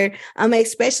color,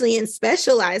 especially in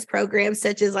specialized programs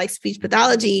such as speech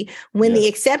pathology, when the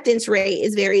acceptance rate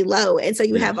is very low. And so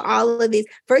you have all of these,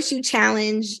 first you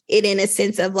challenge it in a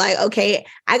sense of okay,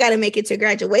 I got to make it to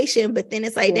graduation, but then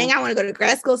it's dang, I want to go to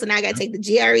grad school. So now I got to take the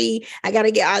GRE. I got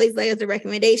to get all these layers of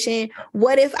recommendation.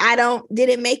 What if I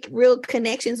didn't make real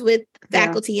connections with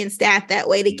faculty and staff that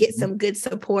way to get some good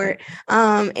support?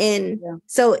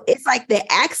 So it's the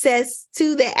access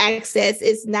to the access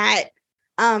is not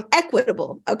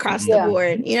equitable across the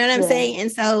board. You know what I'm saying?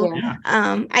 And so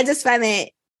I just find that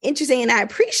interesting, and I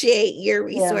appreciate your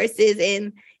resources.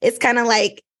 And it's kind of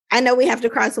I know we have to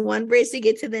cross one bridge to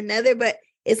get to the another, but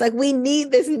it's we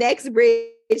need this next bridge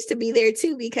to be there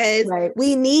too, because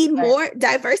we need more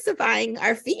diversifying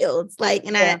our fields. Because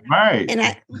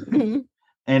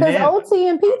OT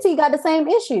and PT got the same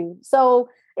issue. So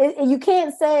you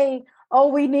can't say,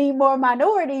 we need more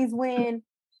minorities when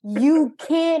you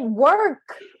can't work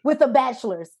with a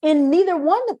bachelor's in neither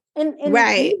one, in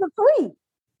neither three.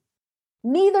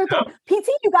 PT,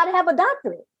 you got to have a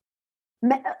doctorate.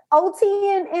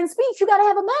 OT and speech, you got to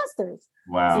have a master's.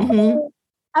 Wow. So,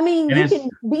 I mean, you can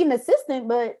be an assistant,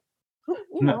 but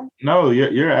you know. No,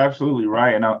 you're absolutely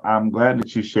right, and I'm glad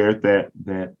that you shared that.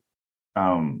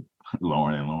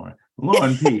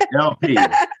 Lauren P. LP.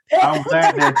 I'm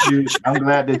glad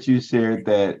that you shared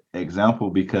that example,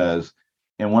 because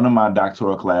in one of my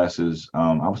doctoral classes,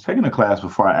 I was taking a class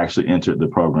before I actually entered the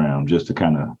program just to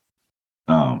kind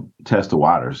of test the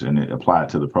waters, and it applied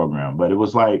to the program. But it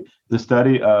was the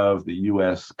study of the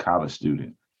U.S. college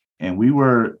student. And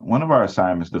one of our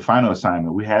assignments, the final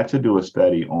assignment, we had to do a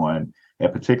study on a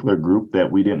particular group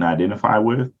that we didn't identify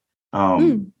with.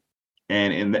 And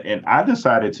I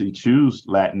decided to choose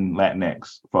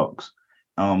Latinx folks,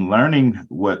 learning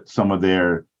what some of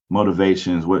their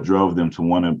motivations, what drove them to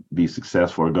want to be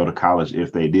successful or go to college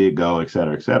if they did go, et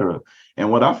cetera, et cetera. And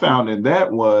what I found in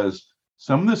that was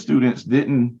some of the students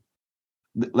didn't,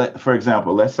 for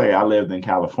example, let's say I lived in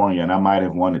California and I might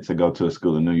have wanted to go to a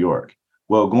school in New York.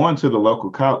 Well, going to the local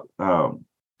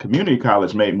community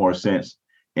college made more sense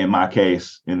in my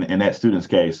case, in that student's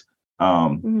case,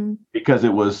 because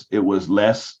it was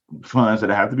less funds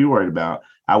that I have to be worried about.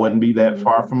 I wouldn't be that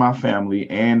far from my family,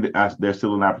 and there's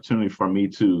still an opportunity for me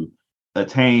to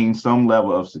attain some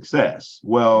level of success.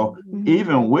 Well,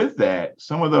 even with that,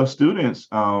 some of those students,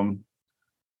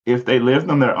 if they lived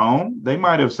on their own, they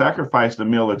might have sacrificed a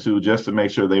meal or two just to make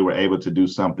sure they were able to do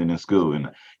something in school. And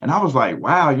I was like,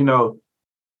 wow,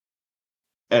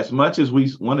 as much as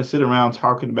we want to sit around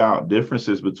talking about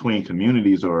differences between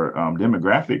communities or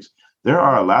demographics, there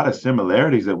are a lot of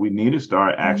similarities that we need to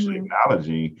start actually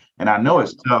acknowledging. And I know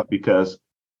it's tough because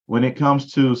when it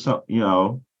comes to some,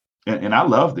 and I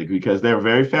loved it because they're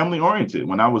very family oriented.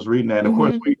 When I was reading that, of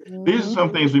course, these are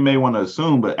some things we may want to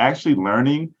assume, but actually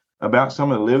learning about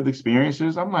some of the lived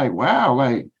experiences, I'm like, wow,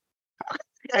 like, how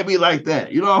can it be like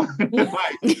that? We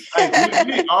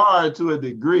are to a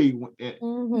degree.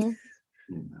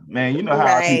 Man, you know how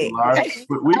our people are.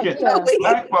 But we get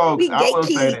Black folks, I will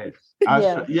say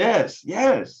that. Yes.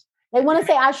 They want to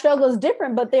say our struggle is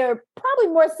different, but there are probably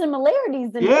more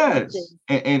similarities than differences.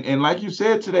 And like you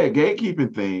said to that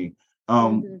gatekeeping thing,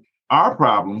 our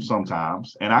problem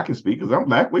sometimes, and I can speak because I'm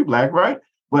Black, we Black, right?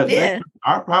 But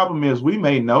our problem is we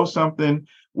may know something,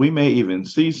 we may even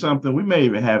see something, we may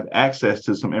even have access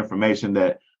to some information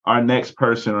that our next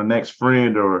person or next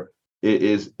friend or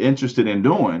is interested in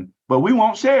doing, but we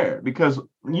won't share because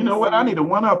you know what? I need to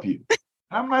one-up you.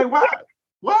 I'm like, why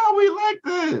are we like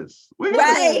this?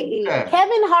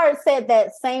 Kevin Hart said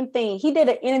that same thing. He did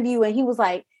an interview and he was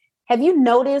like, have you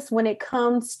noticed when it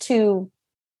comes to,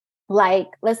 like,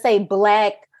 let's say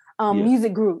Black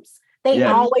music groups, they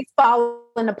always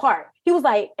falling apart. He was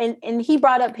like, and he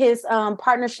brought up his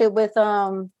partnership with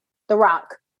The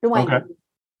Rock, Dwayne. Okay.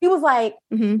 He was like,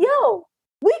 yo,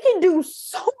 we can do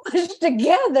so much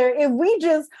together if we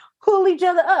just pull each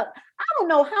other up. I don't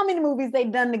know how many movies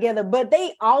they've done together, but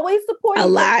they always support a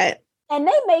lot. And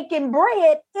they making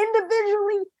bread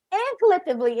individually and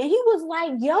collectively. And he was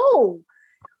like, yo,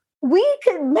 we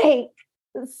could make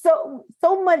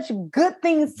so much good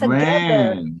things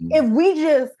together if we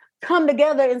just come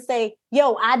together and say,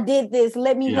 yo, I did this.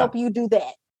 Let me help you do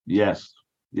that. Yes.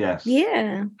 Yeah.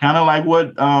 Kind of like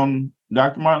what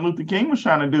Dr. Martin Luther King was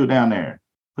trying to do down there.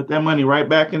 Put that money right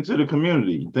back into the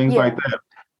community, things like that.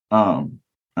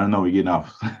 I know we're getting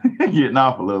off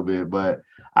a little bit, but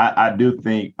I do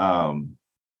think one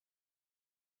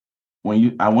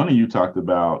of you talked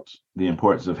about the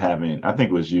importance of having, I think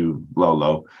it was you,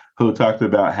 Lolo, who talked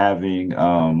about having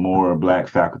more Black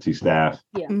faculty staff,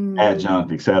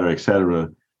 adjunct, et cetera.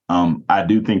 I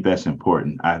do think that's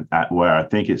important. Where I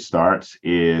think it starts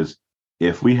is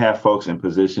if we have folks in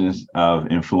positions of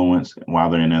influence while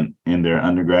they're in their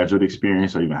undergraduate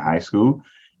experience or even high school,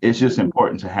 it's just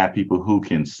important to have people who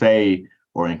can say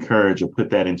or encourage or put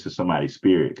that into somebody's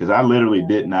spirit. Because I literally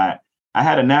I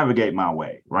had to navigate my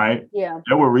way, right? Yeah.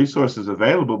 There were resources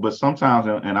available, but sometimes,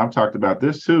 and I've talked about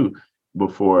this too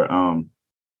before,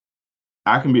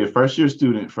 I can be a first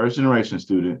generation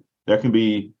student. There can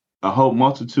be a whole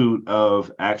multitude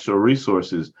of actual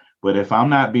resources. But if I'm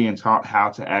not being taught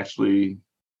how to actually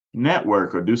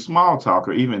network or do small talk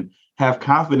or even have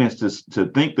confidence to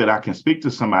think that I can speak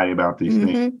to somebody about these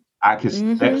things,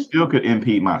 that still could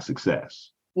impede my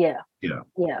success. Yeah,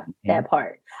 that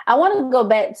part. I want to go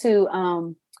back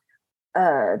to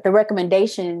the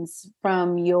recommendations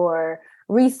from your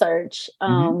research.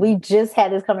 We just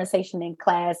had this conversation in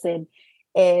class, and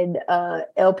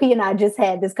LP and I just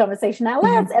had this conversation in our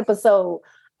last episode.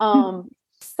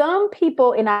 Some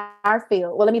people in our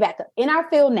field, well, let me back up. In our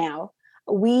field now,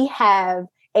 we have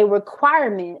a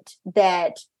requirement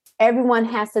that everyone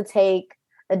has to take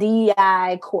a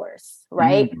DEI course,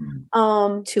 right?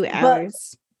 2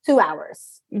 hours. 2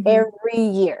 hours every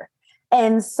year.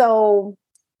 And so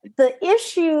the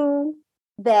issue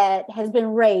that has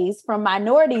been raised from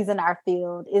minorities in our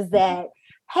field is that,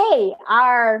 hey,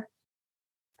 our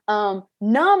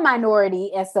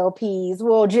non-minority SLPs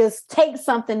will just take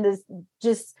something to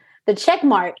just the check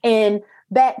mark. And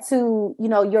back to,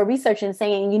 your research and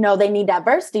saying, they need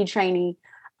diversity training.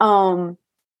 A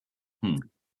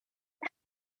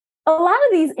lot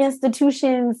of these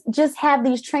institutions just have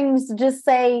these trainings to just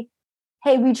say,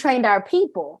 hey, we trained our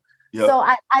people. Yep. So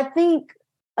I think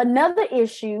another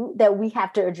issue that we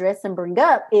have to address and bring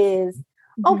up is,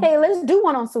 okay, let's do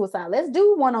one on suicide. Let's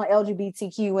do one on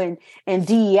LGBTQ and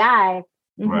DEI.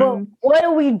 But what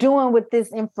are we doing with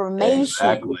this information?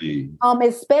 Exactly.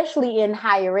 Especially in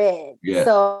higher ed. Yes.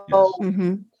 So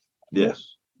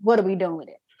yes. What are we doing with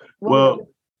it?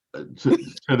 To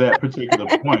that particular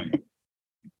point,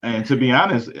 and to be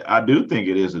honest, I do think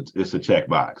it's a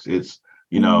checkbox. It's,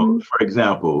 for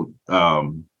example,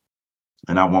 and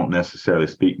I won't necessarily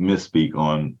misspeak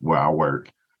on where I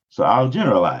work. So I'll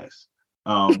generalize.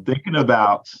 Thinking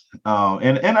about,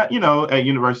 and at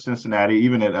University of Cincinnati,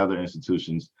 even at other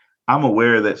institutions, I'm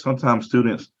aware that sometimes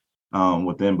students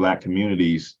within Black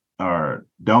communities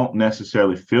don't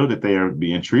necessarily feel that they are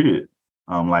being treated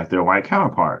like their white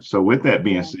counterparts. So with that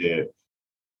being said,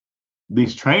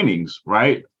 these trainings,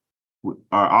 right,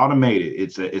 are automated.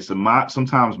 It's a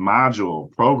sometimes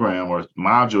module program or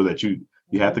module that you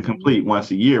have to complete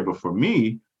once a year. But for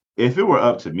me, if it were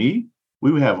up to me,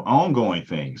 we would have ongoing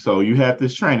things. So you have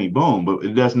this training, boom, but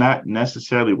it does not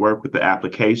necessarily work with the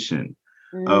application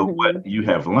of what you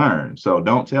have learned. So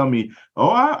don't tell me,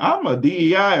 oh, I'm a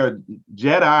DEI or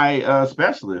JEDI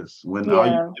specialist when all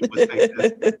you did was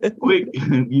take this quick,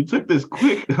 you took this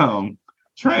quick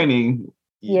training.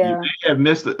 You may have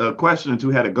missed a question or two,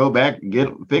 had to go back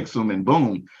and fix them, and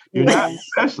boom, you're not a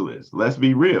specialist. Let's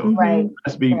be real. Right.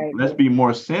 Let's be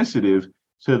more sensitive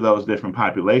to those different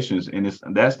populations. And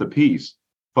that's the piece.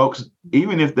 Folks,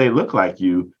 even if they look like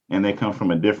you and they come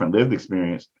from a different lived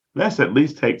experience, let's at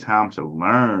least take time to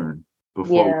learn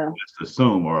before we just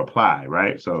assume or apply,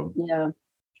 right? So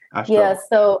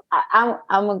so I'm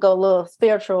gonna go a little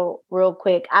spiritual real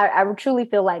quick. I truly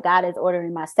feel like God is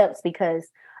ordering my steps because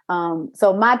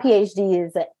so my PhD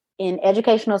is in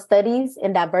educational studies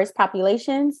in diverse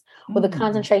populations with a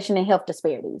concentration in health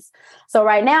disparities. So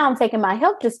right now I'm taking my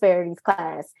health disparities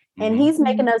class, and he's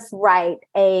making us write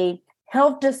a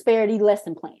health disparity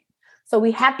lesson plan. So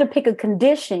we have to pick a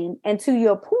condition, and to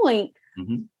your point,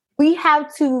 we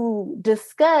have to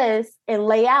discuss and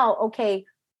lay out, okay,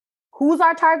 who's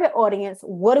our target audience?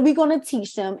 What are we going to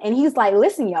teach them? And he's like,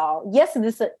 listen, y'all, yes,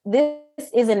 this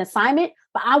is an assignment,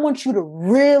 but I want you to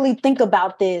really think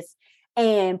about this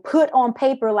and put on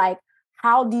paper, like,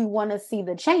 how do you want to see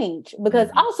the change? Because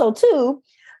also, too,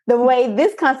 the way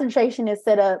this concentration is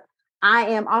set up, I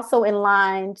am also in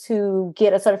line to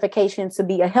get a certification to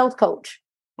be a health coach.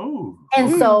 Oh.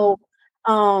 And so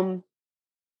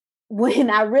when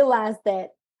I realized that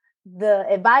the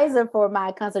advisor for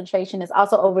my concentration is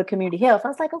also over community health, I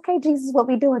was like, okay, Jesus, what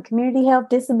we doing? Community health,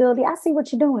 disability. I see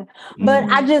what you're doing. But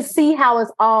I just see how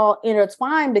it's all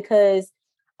intertwined because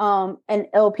and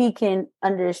LP can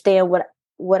understand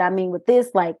what I mean with this.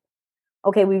 Like,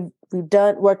 okay, we've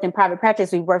worked in private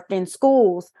practice, we've worked in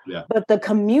schools, but the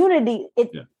community,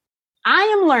 I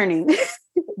am learning,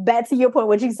 back to your point,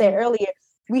 what you said earlier,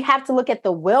 we have to look at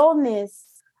the wellness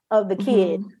of the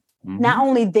kid, not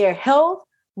only their health,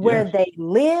 where they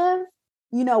live,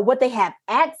 what they have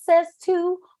access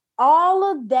to,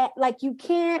 all of that. Like, you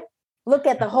can't look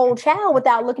at the whole child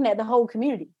without looking at the whole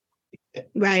community.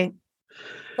 Right.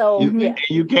 So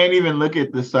you can't even look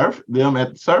at them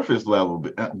at the surface level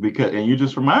because, and you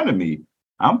just reminded me,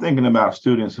 I'm thinking about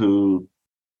students who,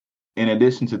 in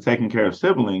addition to taking care of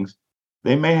siblings,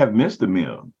 they may have missed a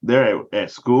meal. They're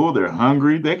at school, they're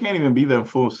hungry, they can't even be their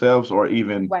full selves or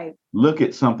even look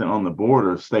at something on the board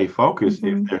or stay focused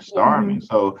if they're starving.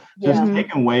 So just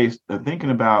taking ways of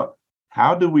thinking about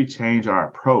how do we change our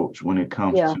approach when it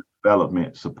comes to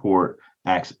development, support,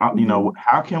 acts,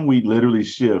 how can we literally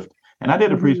shift? And I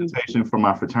did a presentation for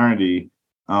my fraternity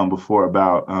before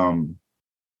about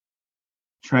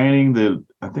training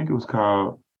I think it was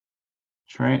called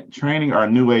training our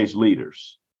new age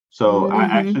leaders. So I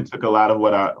actually took a lot of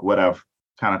what I've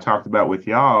kind of talked about with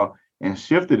y'all and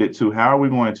shifted it to how are we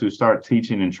going to start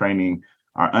teaching and training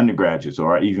our undergraduates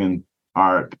or even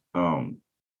our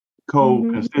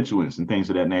co-constituents and things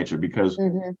of that nature, because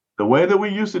the way that we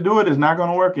used to do it is not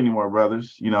going to work anymore,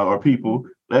 brothers, or people.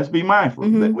 Let's be mindful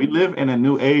that we live in a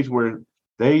new age where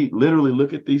they literally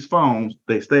look at these phones,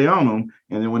 they stay on them,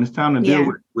 and then when it's time to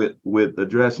deal with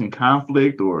addressing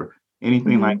conflict or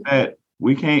anything like that,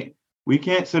 we can't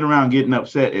sit around getting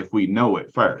upset if we know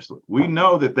it first. We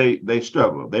know that they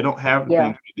struggle. They don't have the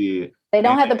things we did. They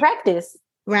don't have the practice.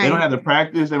 Right. They don't have the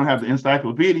practice. They don't have the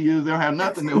encyclopedias. They don't have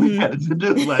nothing that we had to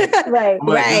do. Like,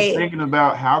 right. Thinking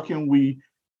about how can we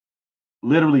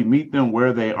literally meet them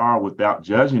where they are without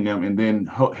judging them, and then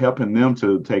helping them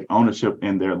to take ownership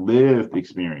in their lived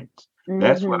experience.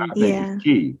 That's what I think is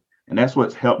key. And that's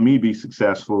what's helped me be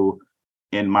successful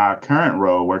in my current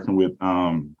role working with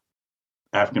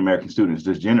African-American students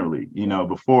just generally.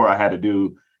 Before I had to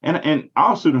do, and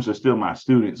all students are still my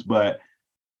students, but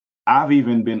I've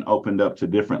even been opened up to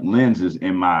different lenses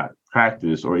in my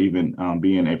practice or even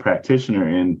being a practitioner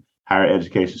in higher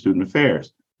education student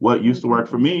affairs. What used to work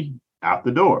for me, out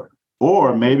the door.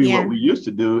 Or maybe what we used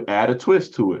to do, add a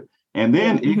twist to it. And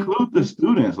then include the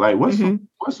students. Like, what's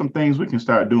some things we can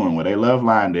start doing where they love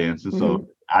line dance? And so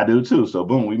I do too. So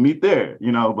boom, we meet there,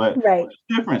 but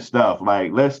different stuff.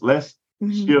 Like, let's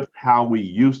shift how we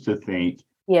used to think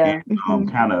and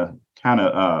kind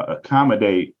of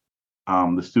accommodate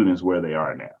the students where they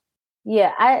are now.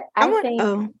 Yeah, I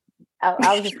think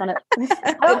I was just gonna.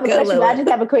 I just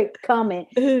have a quick comment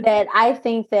that I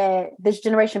think that this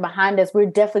generation behind us, we're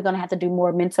definitely gonna have to do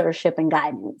more mentorship and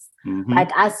guidance. Mm-hmm. Like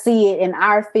I see it in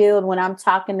our field when I'm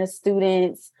talking to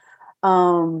students,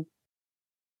 to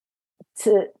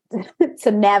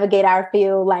navigate our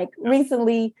field. Like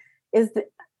recently,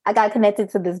 I got connected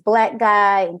to this Black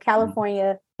guy in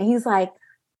California, and he's like,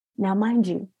 "Now, mind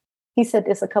you," he said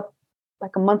this a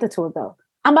month or two ago.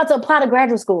 I'm about to apply to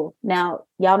graduate school. Now,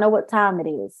 y'all know what time it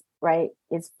is, right?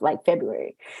 It's like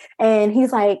February. And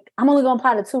he's like, I'm only going to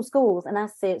apply to 2 schools. And I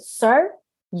said, sir,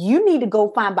 you need to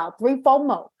go find about 3-4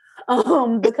 more.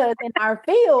 Because in our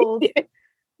field,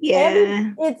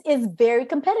 it's very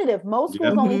competitive. Most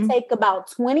schools only take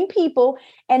about 20 people,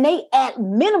 and they at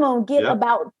minimum get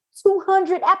about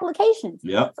 200 applications.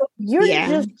 Yep. So you're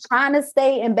just trying to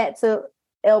stay, and back to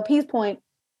LP's point,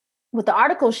 with the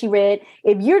article she read,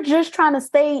 if you're just trying to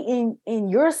stay in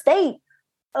your state,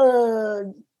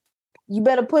 you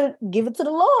better give it to the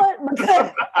Lord,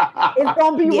 because it's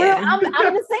gonna be real. I'm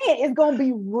just saying, it's gonna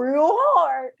be real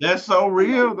hard. That's so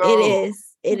real, though. It is.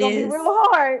 It's gonna be real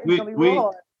hard. It's gonna be real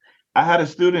hard. I have a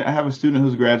student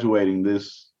who's graduating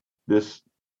this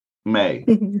May.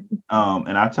 And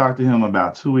I talked to him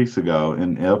about 2 weeks ago,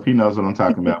 and LP knows what I'm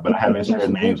talking about, but I haven't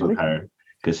shared names with her,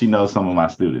 because she knows some of my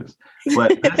students.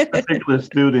 But this particular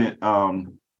student,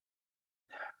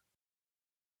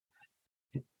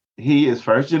 he is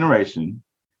first generation.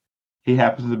 He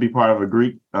happens to be part of a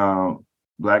Greek,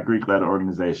 Black Greek-led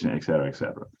organization, et cetera, et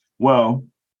cetera. Well,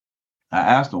 I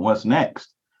asked him, what's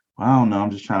next? Well, I don't know.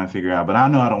 I'm just trying to figure out. But I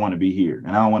know I don't want to be here,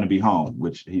 and I don't want to be home,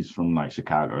 which he's from like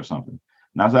Chicago or something.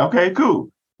 And I was like, okay,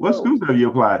 cool. What schools have you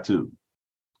applied to?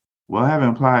 Well, I haven't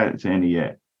applied to any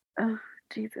yet. Oh,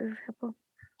 Jesus.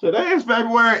 Today is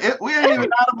February. We ain't even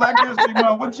out of Black History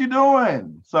Month. What you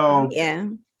doing? So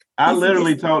I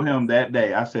literally told him that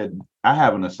day, I said, I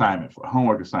have an assignment, for a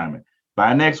homework assignment.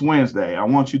 By next Wednesday, I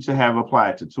want you to have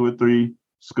applied to 2 or 3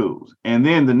 schools. And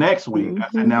then the next week, I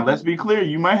said, now let's be clear.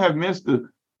 You might have missed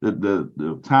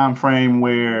the time frame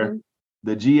where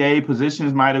the GA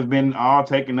positions might have been all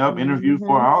taken up, interviewed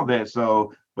for, all that.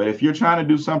 So, but if you're trying to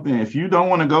do something, if you don't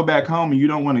want to go back home and you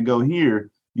don't want to go here,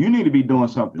 you need to be doing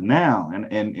something now.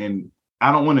 And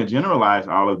I don't want to generalize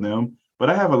all of them, but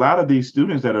I have a lot of these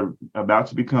students that are about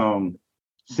to become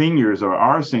seniors or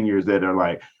are seniors that are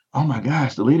like, oh my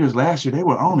gosh, the leaders last year, they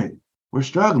were on it. We're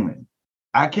struggling.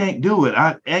 I can't do it.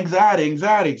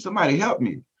 Anxiety, somebody help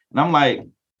me. And I'm like,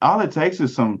 all it takes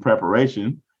is some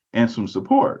preparation and some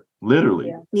support,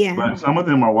 literally. Yeah. But some of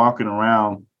them are walking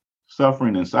around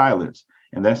suffering in silence.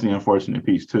 And that's the unfortunate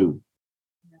piece too.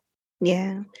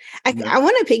 Yeah. I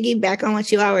want to piggyback on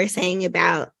what you all were saying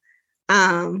about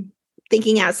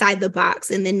thinking outside the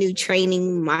box and the new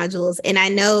training modules. And I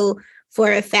know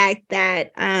for a fact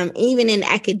that even in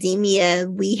academia,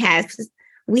 we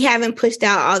haven't pushed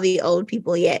out all the old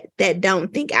people yet that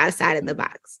don't think outside of the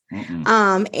box.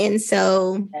 And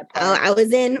so I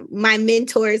was in my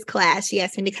mentor's class. She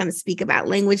asked me to come speak about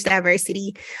language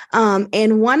diversity.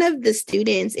 And one of the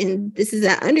students, and this is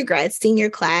an undergrad senior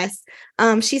class,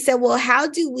 she said, well, how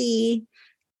do we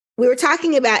were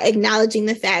talking about acknowledging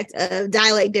the fact of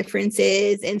dialect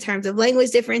differences in terms of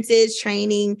language differences,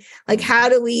 training, like how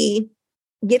do we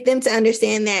get them to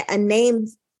understand that a named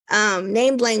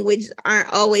language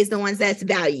aren't always the ones that's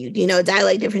valued.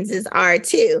 Dialect differences are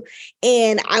too.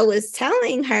 And I was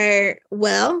telling her,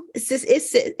 well, it's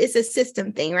a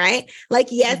system thing, right? Like,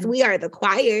 yes, we are the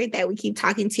choir that we keep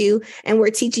talking to, and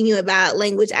we're teaching you about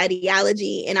language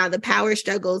ideology and all the power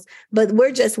struggles, but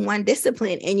we're just one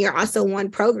discipline, and you're also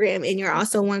one program, and you're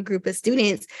also one group of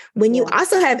students when you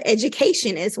also have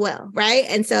education as well, right?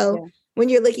 And so when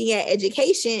you're looking at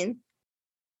education,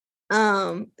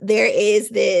 there is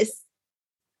this,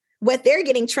 what they're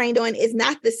getting trained on is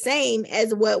not the same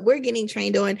as what we're getting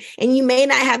trained on. And you may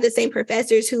not have the same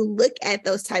professors who look at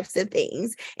those types of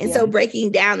things. And so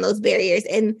breaking down those barriers,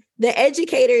 and the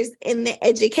educators in the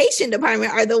education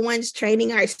department are the ones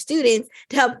training our students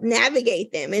to help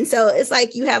navigate them. And so it's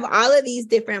like you have all of these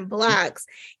different blocks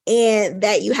and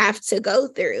that you have to go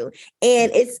through.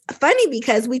 And it's funny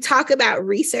because we talk about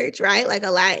research, right? Like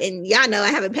a lot, and y'all know I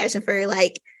have a passion for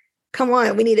like, come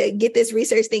on, we need to get this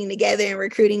research thing together and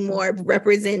recruiting more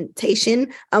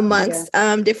representation amongst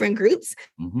different groups.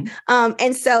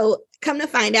 And so come to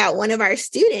find out, one of our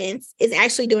students is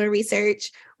actually doing research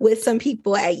with some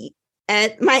people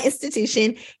at my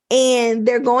institution, and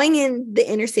they're going in the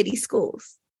inner city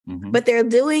schools, but they're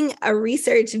doing a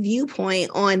research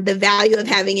viewpoint on the value of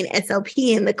having an SLP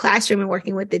in the classroom and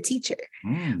working with the teacher.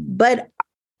 But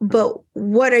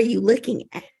what are you looking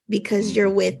at? Because you're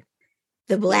with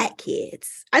the Black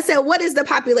kids. I said, what is the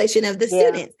population of the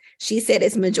students? She said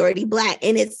it's majority Black.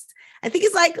 And I think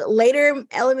it's like later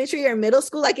elementary or middle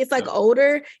school, like it's like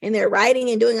older and they're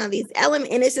writing and doing all these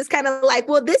elements. And it's just kind of like,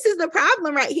 well, this is the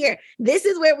problem right here. This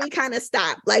is where we kind of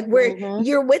stop. Like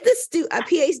you're with a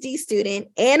PhD student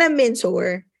and a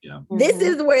mentor. Yeah. This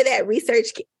is where that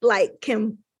research like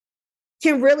can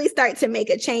really start to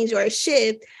make a change or a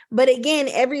shift. But again,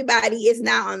 everybody is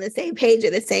not on the same page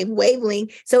or the same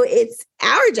wavelength. So it's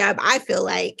our job, I feel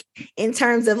like, in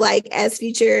terms of like as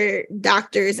future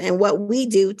doctors and what we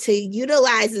do to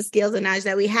utilize the skills and knowledge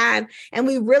that we have. And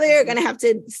we really are going to have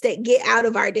to get out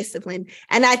of our discipline.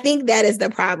 And I think that is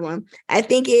the problem. I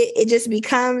think it just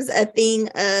becomes a thing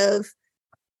of,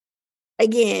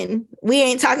 again, we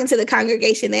ain't talking to the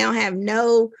congregation. They don't have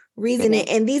no reason.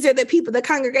 And these are the people, the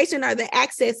congregation are the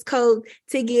access code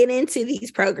to get into these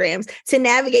programs, to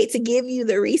navigate, to give you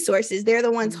the resources. They're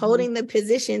the ones holding the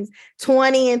positions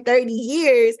 20 and 30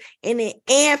 years and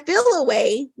feel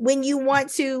away when you want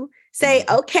to say,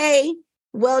 okay,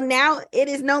 well, now it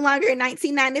is no longer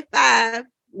 1995.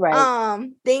 Right.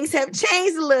 Things have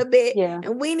changed a little bit. Yeah.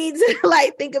 And we need to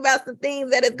like think about some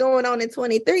things that is going on in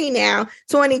 23 now,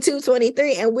 22,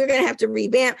 23, and we're going to have to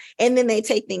revamp. And then they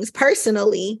take things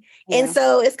personally. Yeah. And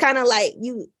so it's kind of like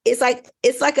it's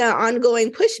like an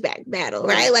ongoing pushback battle,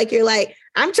 right? Like you're like,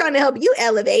 I'm trying to help you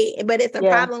elevate, but it's a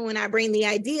problem when I bring the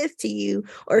ideas to you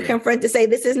or confront to say,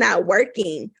 this is not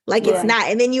working. Like it's not.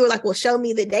 And then you were like, well, show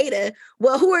me the data.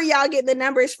 Well, who are y'all getting the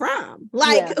numbers from?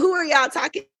 Like, who are y'all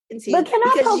talking to? But can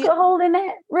I poke a hole in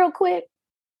that real quick?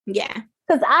 Yeah.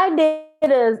 Because I did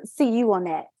a CU on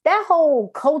that. That whole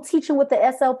co-teaching with the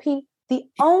SLP, the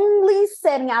only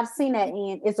setting I've seen that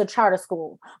in is a charter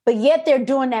school. But yet they're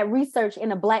doing that research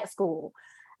in a Black school.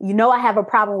 You know, I have a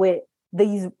problem with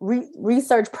these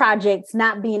research projects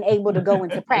not being able to go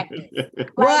into practice.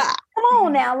 Like, come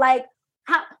on now. Like,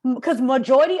 because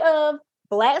majority of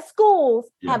Black schools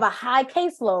have a high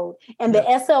caseload, and the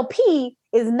SLP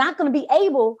is not going to be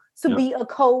able to be a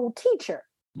co-teacher.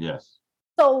 Yes.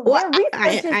 So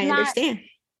I understand.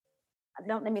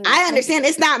 I understand.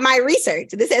 It's not my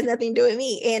research. This has nothing to do with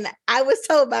me. And I was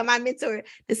told by my mentor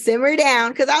to simmer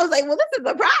down because I was like, well, this is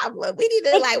the problem. We need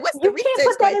to what's the research? You can't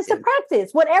put that into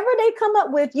practice. Whatever they come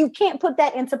up with, you can't put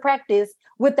that into practice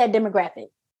with that demographic.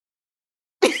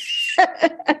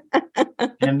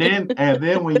 and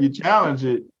then when you challenge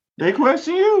it, they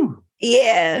question you.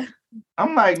 Yeah.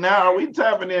 I'm like, now are we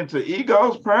tapping into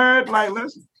ego's pride? Like,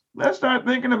 let's start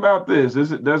thinking about this.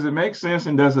 Does it make sense,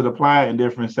 and does it apply in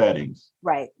different settings?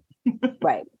 Right.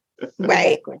 Right.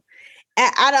 Exactly.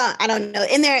 I don't know.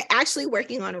 And they're actually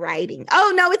working on writing.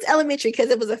 Oh no, it's elementary because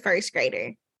it was a first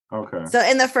grader. Okay. So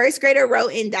and the first grader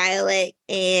wrote in dialect,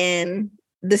 and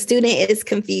the student is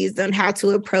confused on how to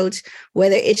approach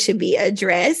whether it should be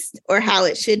addressed or how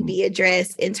it should be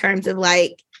addressed in terms of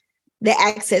like the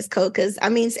access code. Because I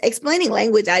mean, explaining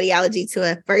language ideology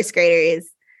to a first grader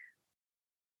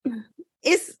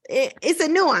it's a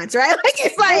nuance, right? Like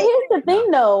it's like, here's the thing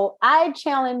though, I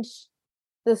challenge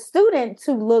the student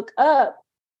to look up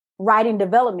writing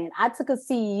development. I took a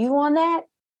CEU on that,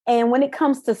 and when it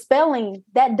comes to spelling,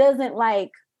 that doesn't like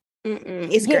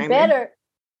it's get grammar. Better.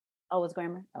 Oh, it's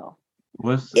grammar. Oh,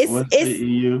 what's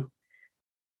CEU?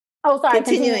 Oh, sorry.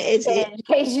 Continuing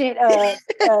education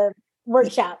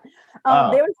workshop.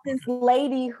 There was this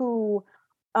lady who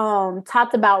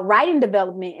talked about writing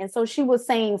development, and so she was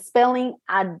saying spelling.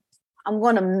 I'm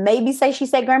going to maybe say she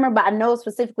said grammar, but I know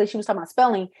specifically she was talking about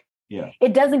spelling. Yeah,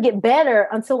 it doesn't get better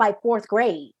until like 4th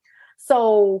grade.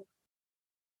 So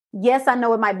yes, I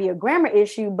know it might be a grammar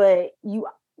issue, but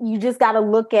you just got to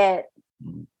look at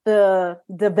the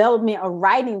development of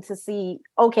writing to see,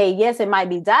 okay, yes, it might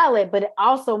be dialect, but it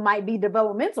also might be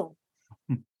developmental.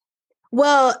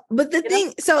 Well, but the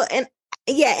thing,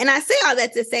 and I say all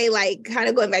that to say, like, kind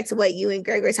of going back to what you and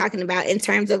Greg were talking about in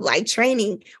terms of like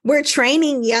training, we're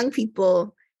training young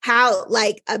people how,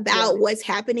 like, about what's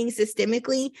happening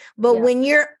systemically. But when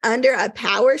you're under a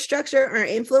power structure or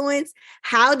influence,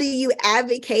 how do you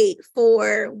advocate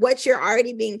for what you're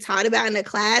already being taught about in a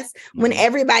class when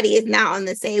everybody is not on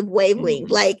the same wavelength?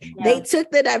 Like they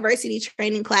took the diversity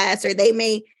training class, or they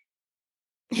may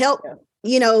help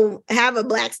have a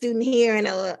Black student here and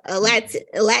a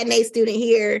Latinx student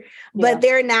here, but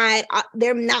they're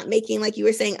not making, like you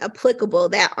were saying, applicable,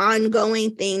 that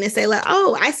ongoing thing to say like,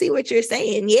 oh, I see what you're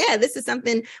saying. Yeah, this is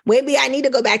something, maybe I need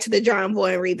to go back to the drawing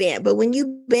board and revamp. But when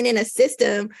you've been in a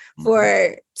system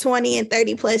for 20 and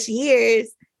 30 plus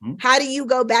years, how do you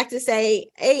go back to say,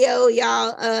 hey, yo,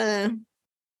 y'all,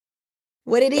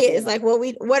 what it is, like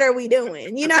what are we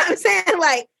doing? You know what I'm saying?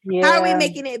 Like, how are we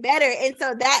making it better? And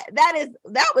so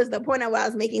that was the point of what I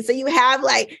was making. So you have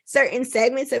like certain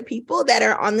segments of people that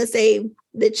are on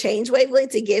the change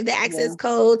wavelength to give the access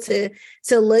code to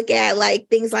look at like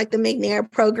things like the McNair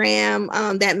program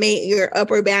that made your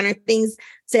upward bound things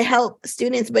to help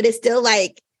students, but it's still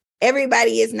like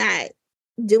everybody is not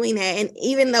doing that. And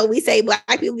even though we say Black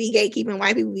people be gatekeeping,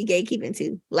 white people be gatekeeping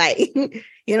too. Like,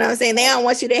 you know what I'm saying? They don't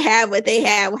want you to have what they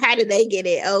have. How did they get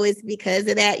it? Oh, it's because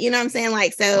of that. You know what I'm saying?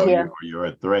 Like, so you're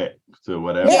a threat to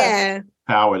whatever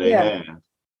power they have.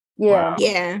 Yeah. Wow.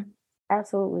 Yeah.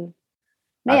 Absolutely.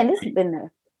 Man, this has been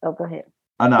go ahead.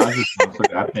 I know.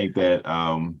 I think that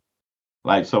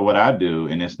like, so what I do,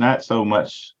 and it's not so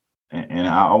much, and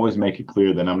I always make it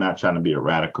clear that I'm not trying to be a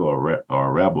radical or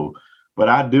a rebel. But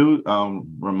I do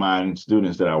remind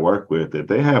students that I work with that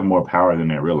they have more power than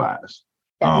they realize.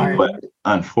 But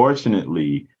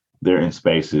unfortunately, they're in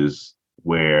spaces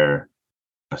where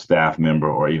a staff member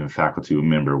or even faculty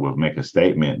member will make a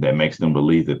statement that makes them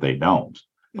believe that they don't.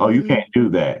 Oh, you can't do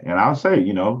that. And I'll say,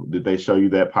 did they show you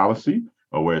that policy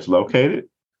or where it's located?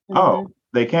 Oh,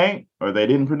 they can't, or they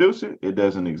didn't produce it. It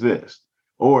doesn't exist.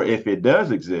 Or if it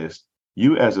does exist,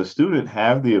 you as a student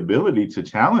have the ability to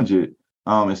challenge it.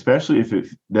 Especially if it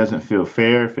doesn't feel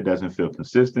fair, if it doesn't feel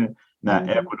consistent, not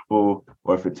equitable,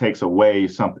 or if it takes away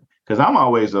something. Because I'm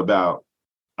always about,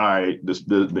 all right,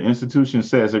 the institution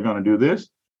says they're going to do this.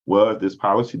 Well, if this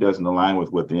policy doesn't align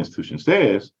with what the institution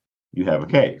says, you have a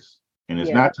case. And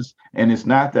it's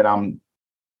not that I'm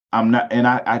not, and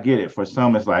I get it. For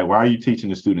some, it's like, why are you teaching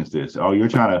the students this? Oh, you're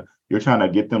trying to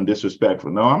get them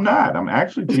disrespectful. No, I'm not. I'm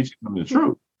actually teaching them the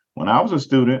truth. When I was a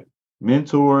student,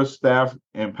 mentors, staff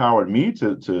empowered me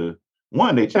to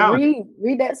one, they challenged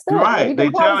read that stuff. Right. They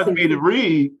challenged me to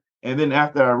read. And then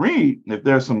after I read, if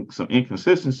there's some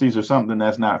inconsistencies or something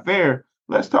that's not fair,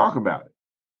 let's talk about it.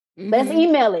 Let's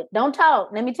email it. Don't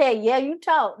talk. Let me tell you. Yeah, you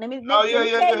talk. Let me tell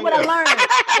you what I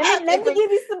learned. Let me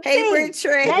give you some paper tea.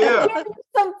 Let me give you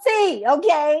some tea,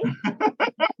 okay?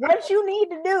 What you need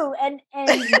to do. And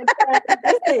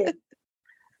listen,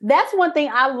 that's one thing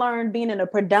I learned being in a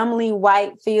predominantly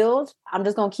white field. I'm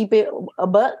just going to keep it a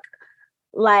buck.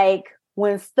 Like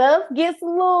when stuff gets a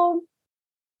little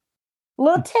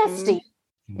testy,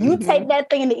 you take that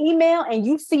thing in the email and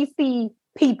you CC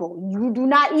people. You do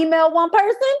not email one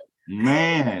person.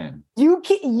 Man. You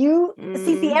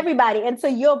CC everybody. And to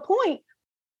your point,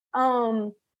 I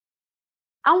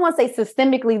don't want to say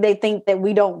systemically they think that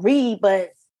we don't read,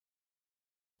 but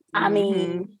I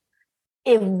mean,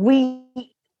 if we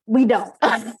don't.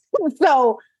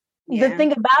 So the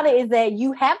thing about it is that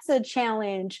you have to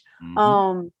challenge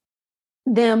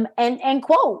them and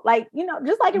quote, like,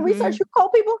 just like in research, you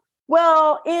quote people.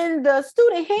 Well, in the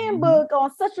student handbook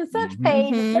on such and such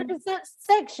page, such and such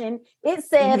section, it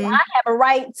says I have a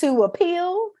right to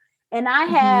appeal and I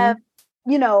have,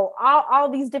 all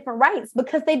these different rights,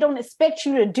 because they don't expect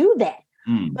you to do that.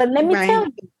 But let me tell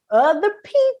you,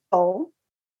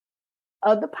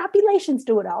 other populations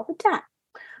do it all the time.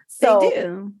 So they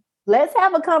do. Let's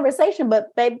have a conversation,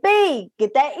 but baby,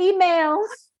 get that email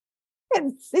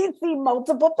and CC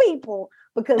multiple people,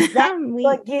 because that's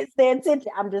what gets their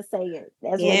attention. I'm just saying.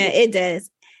 It does.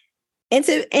 And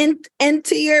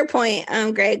to your point,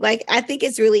 Greg, like, I think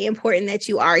it's really important that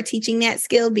you are teaching that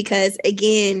skill, because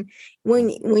again,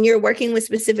 when you're working with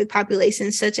specific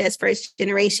populations such as first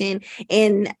generation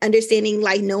and understanding,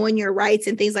 like, knowing your rights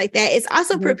and things like that, it's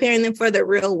also preparing them for the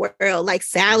real world, like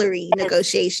salary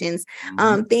negotiations,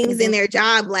 things in their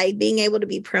job, like being able to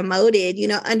be promoted,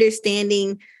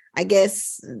 understanding, I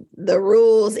guess, the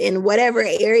rules in whatever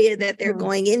area that they're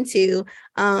going into.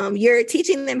 You're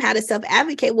teaching them how to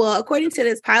self-advocate. Well, according to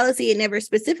this policy, it never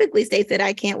specifically states that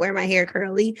I can't wear my hair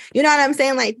curly. You know what I'm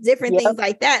saying? Like different things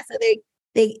like that. So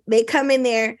they come in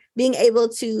there being able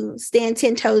to stand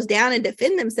 10 toes down and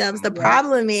defend themselves. The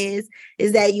problem is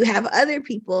that you have other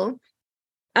people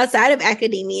outside of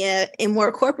academia in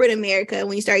more corporate America,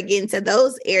 when you start getting to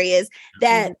those areas,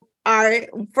 that are,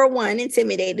 for one,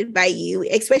 intimidated by you,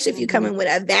 especially if you come in with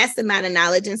a vast amount of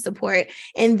knowledge and support.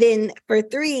 And then for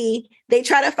three, they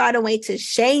try to find a way to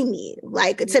shame you,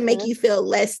 like to make you feel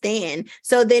less than.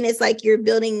 So then it's like you're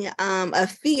building a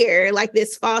fear, like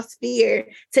this false fear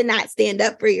to not stand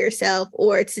up for yourself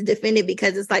or to defend it,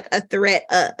 because it's like a threat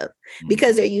of,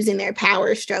 because they're using their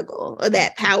power struggle or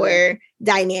that power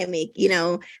dynamic,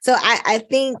 So I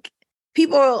think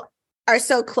people are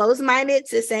so close-minded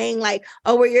to saying like,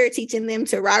 oh, well, you're teaching them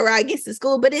to rah-rah against the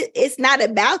school, but it's not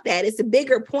about that. It's a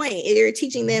bigger point. You're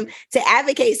teaching them to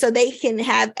advocate so they can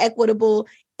have equitable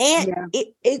and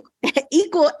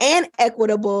equal and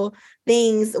equitable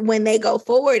things when they go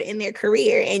forward in their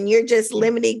career. And you're just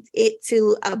limiting it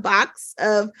to a box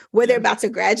of where they're about to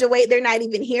graduate. They're not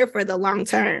even here for the long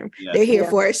term. They're here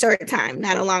for a short time,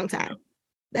 not a long time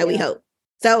that we hope.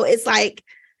 So it's like,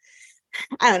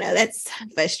 I don't know, that's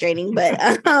frustrating, but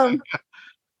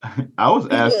I was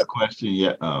asked a question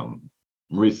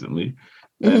recently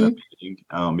at a meeting,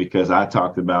 because I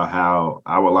talked about how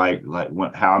I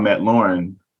would how I met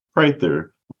Lauren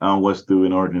Prather was through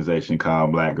an organization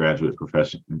called Black Graduate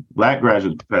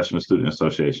Professional Student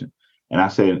Association. And I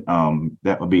said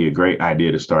that would be a great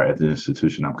idea to start at the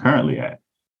institution I'm currently at.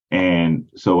 And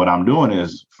so what I'm doing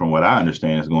is, from what I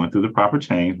understand, is going through the proper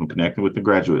chains and connecting with the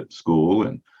graduate school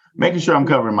and making sure I'm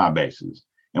covering my bases.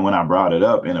 And when I brought it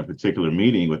up in a particular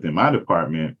meeting within my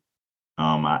department,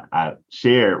 I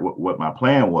shared what my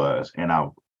plan was. And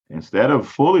instead of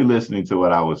fully listening to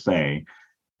what I was saying,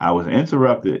 I was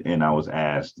interrupted and I was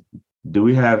asked, do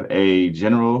we have a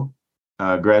general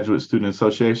graduate student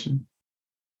association?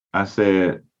 I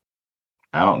said,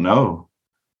 I don't know,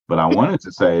 but I wanted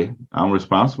to say I'm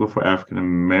responsible for African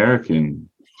American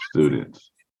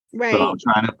students. Right. So I'm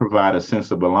trying to provide a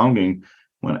sense of belonging.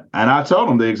 And I told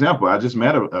them the example. I just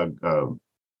met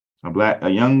a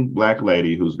young Black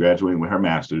lady who's graduating with her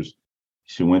master's.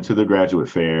 She went to the graduate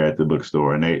fair at the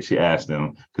bookstore, and she asked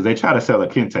them, because they try to sell a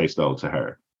kente stole to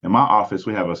her. In my office,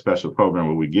 we have a special program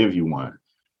where we give you one.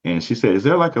 And she said, is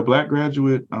there like a Black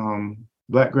graduation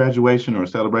or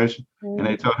celebration? And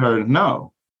they told her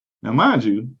no. Now, mind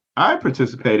you, I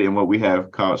participated in what we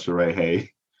have called Charade Hay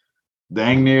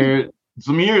dang near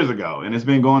some years ago, and it's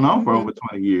been going on for over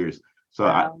 20 years. So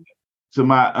to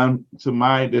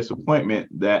my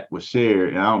disappointment, that was shared,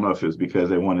 and I don't know if it was because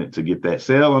they wanted to get that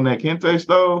sale on that kente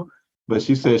stove, but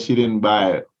she said she didn't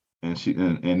buy it, and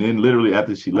then literally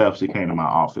after she left, she came to my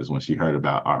office when she heard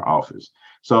about our office.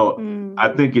 So I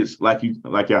think it's like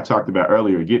y'all talked about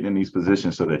earlier, getting in these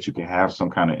positions so that you can have some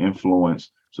kind of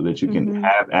influence, so that you can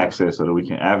have access, so that we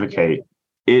can advocate.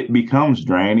 It becomes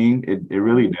draining. It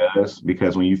really does,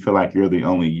 because when you feel like you're the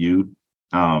only you.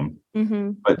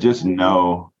 But just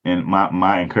know, and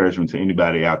my encouragement to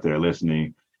anybody out there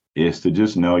listening is to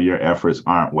just know your efforts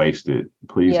aren't wasted.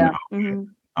 Please know.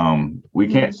 We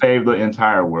can't save the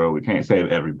entire world. We can't save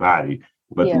everybody,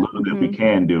 but the little that we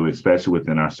can do, especially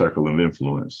within our circle of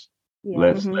influence,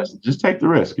 let's just take the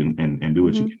risk and do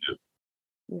what you can do.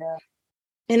 Yeah.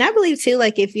 And I believe too,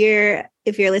 like if you're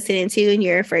listening to and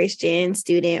you're a first gen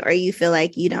student, or you feel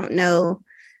like you don't know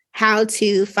how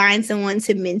to find someone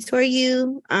to mentor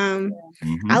you,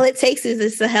 all it takes is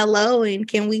just a hello and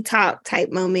can we talk type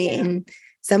moment, and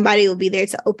somebody will be there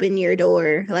to open your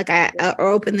door, or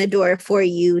open the door for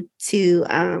you to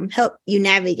help you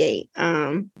navigate.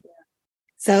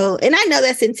 So, and I know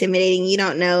that's intimidating. You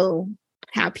don't know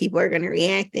how people are going to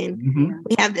react, and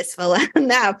we have this not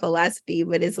a philosophy,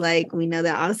 but it's like, we know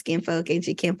that all skin folk ain't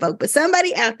your kin folk, but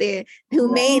somebody out there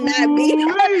who may not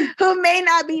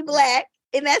be Black.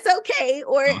 And that's okay,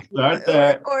 or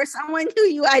someone who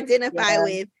you identify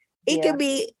with. It could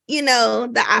be,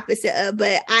 the opposite of.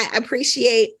 But I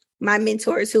appreciate my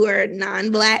mentors who are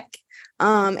non-Black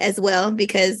as well,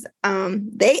 because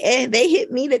they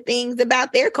hit me to things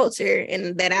about their culture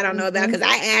and that I don't know about, because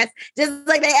I asked, just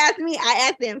like they asked me, I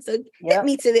asked them. So hit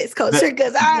me to this culture,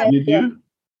 because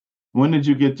When did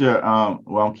you get your?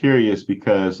 Well, I'm curious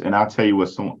because, and I'll tell you what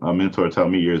a mentor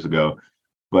told me years ago,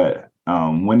 but.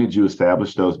 When did you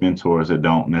establish those mentors that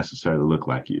don't necessarily look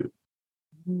like you?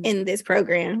 In this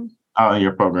program. Oh,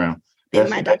 your program. In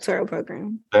my doctoral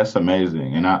program. That's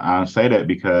amazing. And I say that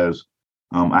because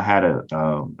I had a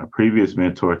previous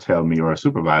mentor tell me, or a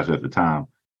supervisor at the time,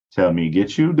 tell me,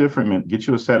 get you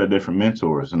a set of different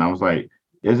mentors. And I was like,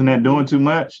 isn't that doing too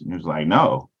much? And he was like,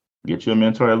 no, get you a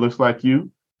mentor that looks like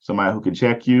you, somebody who can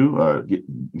check you,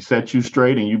 set you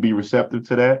straight, and you be receptive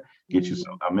to that. Get you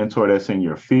a mentor that's in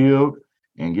your field,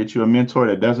 and get you a mentor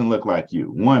that doesn't look like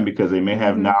you. One, because they may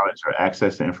have knowledge or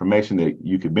access to information that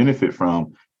you could benefit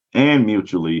from, and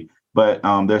mutually, but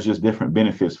there's just different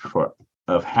benefits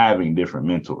of having different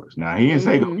mentors. Now, he didn't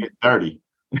say go get 30.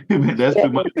 That's too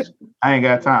much. I ain't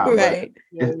got time. Right.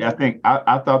 But I think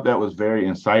I thought that was very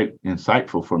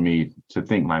insightful for me to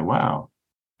think like, wow,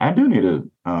 I do need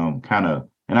to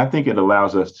and I think it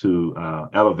allows us to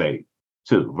elevate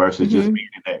too, versus just being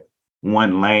in that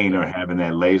one lane or having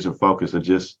that laser focus of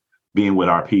just being with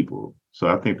our people. So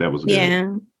I think that was good.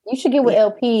 Yeah. You should get with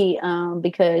LP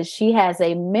because she has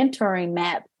a mentoring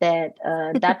map that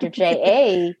Dr.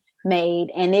 J.A.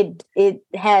 made, and it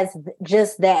has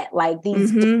just that, like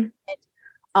these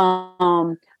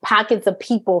pockets of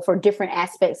people for different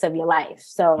aspects of your life.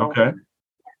 So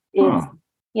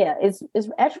It's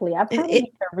actually, I probably need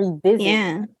to revisit.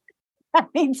 Yeah. I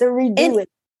need to redo it.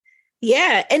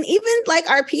 Yeah. And even like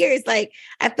our peers, like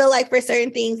I feel like for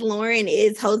certain things, Lauren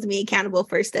holds me accountable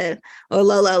for stuff, or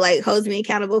Lolo like holds me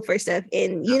accountable for stuff.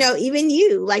 And, you know, even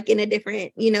you like in a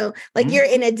different, you know, like you're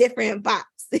in a different box.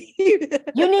 You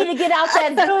need to get out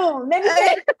that Zoom. Let me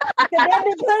say, there's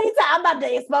been plenty of times, I'm about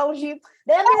to expose you.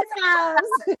 There's been times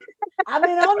I've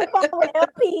been on the phone with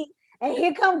LP and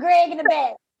here come Greg in the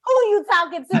back. Who are you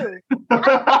talking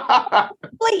to?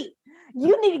 Please.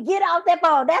 You need to get off that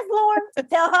phone. That's Lauren.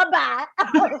 Tell her bye.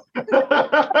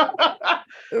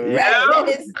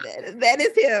 Right. That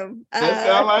is him. That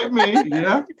sound like me.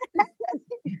 Yeah.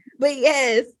 But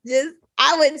yes, just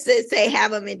I would say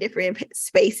have them in different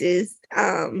spaces.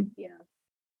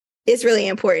 It's really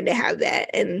important to have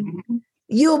that, and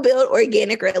you'll build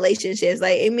organic relationships.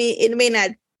 Like it may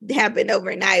not happen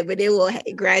overnight, but it will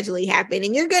gradually happen,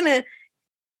 and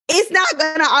it's not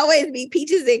gonna always be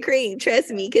peaches and cream. Trust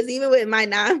me, because even with my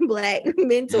non-Black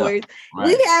mentors,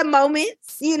 we've had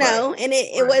moments, you know, and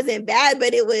it wasn't bad,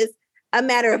 but it was a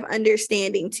matter of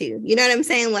understanding too. You know what I'm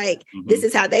saying? Like this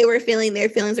is how they were feeling; their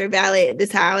feelings were valid. This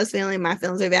is how I was feeling; my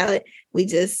feelings are valid. We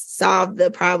just solved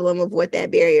the problem of what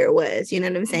that barrier was. You know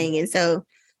what I'm saying? And so,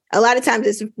 a lot of times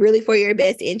it's really for your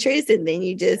best interest, and then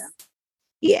you just,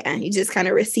 you just kind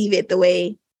of receive it the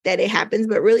way that it happens,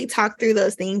 but really talk through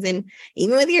those things. And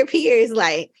even with your peers,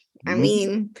 like, I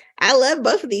mean, I love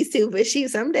both of these two, but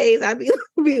some days I'd be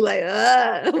like,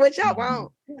 what y'all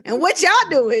want? And what y'all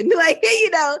doing? Like, you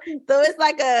know, so it's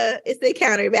like it's the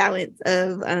counterbalance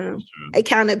of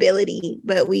accountability,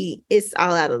 but it's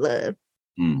all out of love.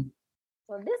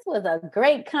 Well, this was a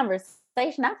great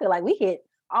conversation. I feel like we hit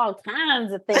all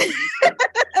kinds of things.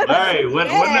 Hey, when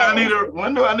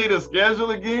do I need a schedule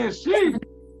again? Shit.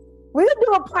 We'll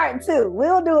do a part 2.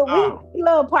 We'll do a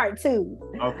little part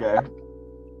 2. Okay.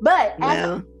 But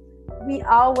we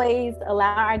always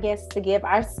allow our guests to give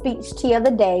our speech tea of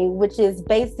the day, which is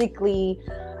basically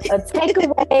a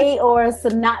takeaway or a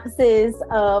synopsis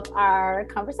of our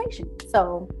conversation.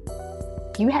 So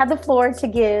you have the floor to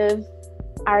give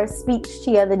our speech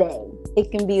tea of the day.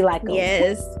 It can be like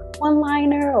a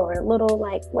one-liner or a little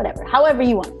like whatever, however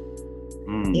you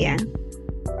want. Yeah.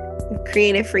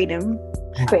 Creative freedom.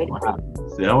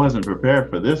 See, I wasn't prepared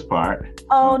for this part.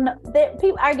 Oh no,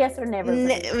 our guests are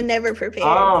never prepared.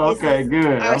 Oh, okay,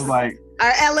 good. I was like,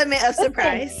 our element of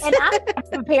surprise. And I'm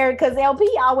prepared because LP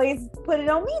always put it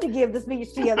on me to give the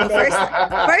speech the other day.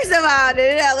 First of all,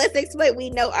 let's explain. We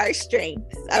know our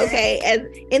strengths, okay? As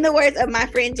in the words of my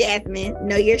friend Jasmine,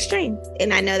 know your strengths,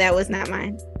 and I know that was not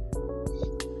mine.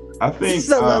 I think.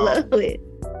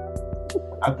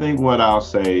 I think what I'll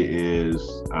say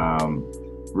is.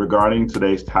 Regarding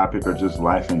today's topic or just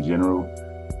life in general,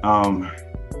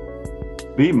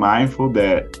 be mindful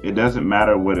that it doesn't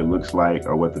matter what it looks like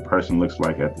or what the person looks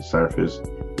like at the surface.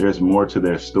 There's more to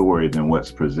their story than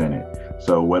what's presented.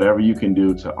 So whatever you can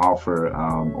do to offer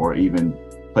or even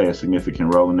play a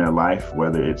significant role in their life,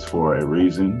 whether it's for a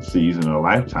reason, season, or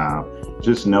lifetime,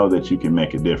 just know that you can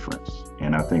make a difference.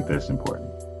 And I think that's important.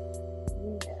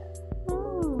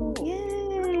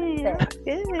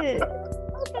 Good.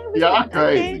 Y'all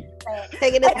crazy.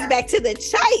 Taking us back to the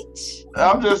church.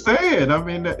 I'm just saying. I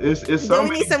mean, it's so. Do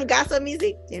we need some gospel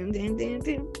music? Dun, dun, dun,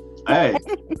 dun. Hey,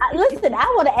 listen. I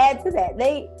want to add to that.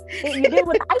 You deal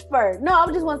with an iceberg. No, I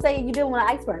just want to say you deal with an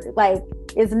iceberg. Like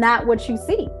it's not what you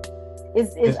see.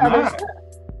 It's other stuff.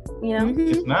 You know,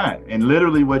 it's not. And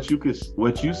literally, what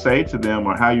you say to them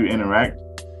or how you interact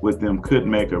with them could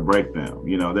make or break them.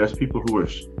 You know, there's people who are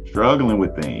struggling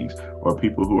with things or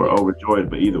people who are overjoyed,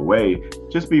 but either way,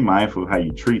 just be mindful of how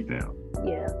you treat them.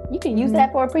 Yeah, you can use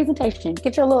that for a presentation.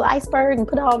 Get your little iceberg and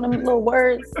put all them little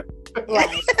words like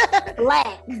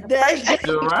black. You're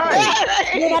right.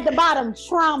 Then at the bottom,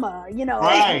 trauma, you know.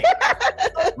 Right.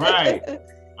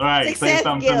 Say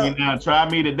something to me now. Try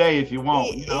me today if you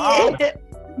want. You know,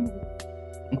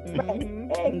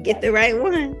 Get the right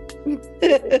one.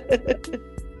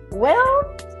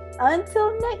 Well,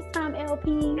 until next time,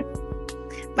 LP.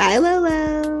 Bye,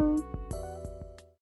 Lolo.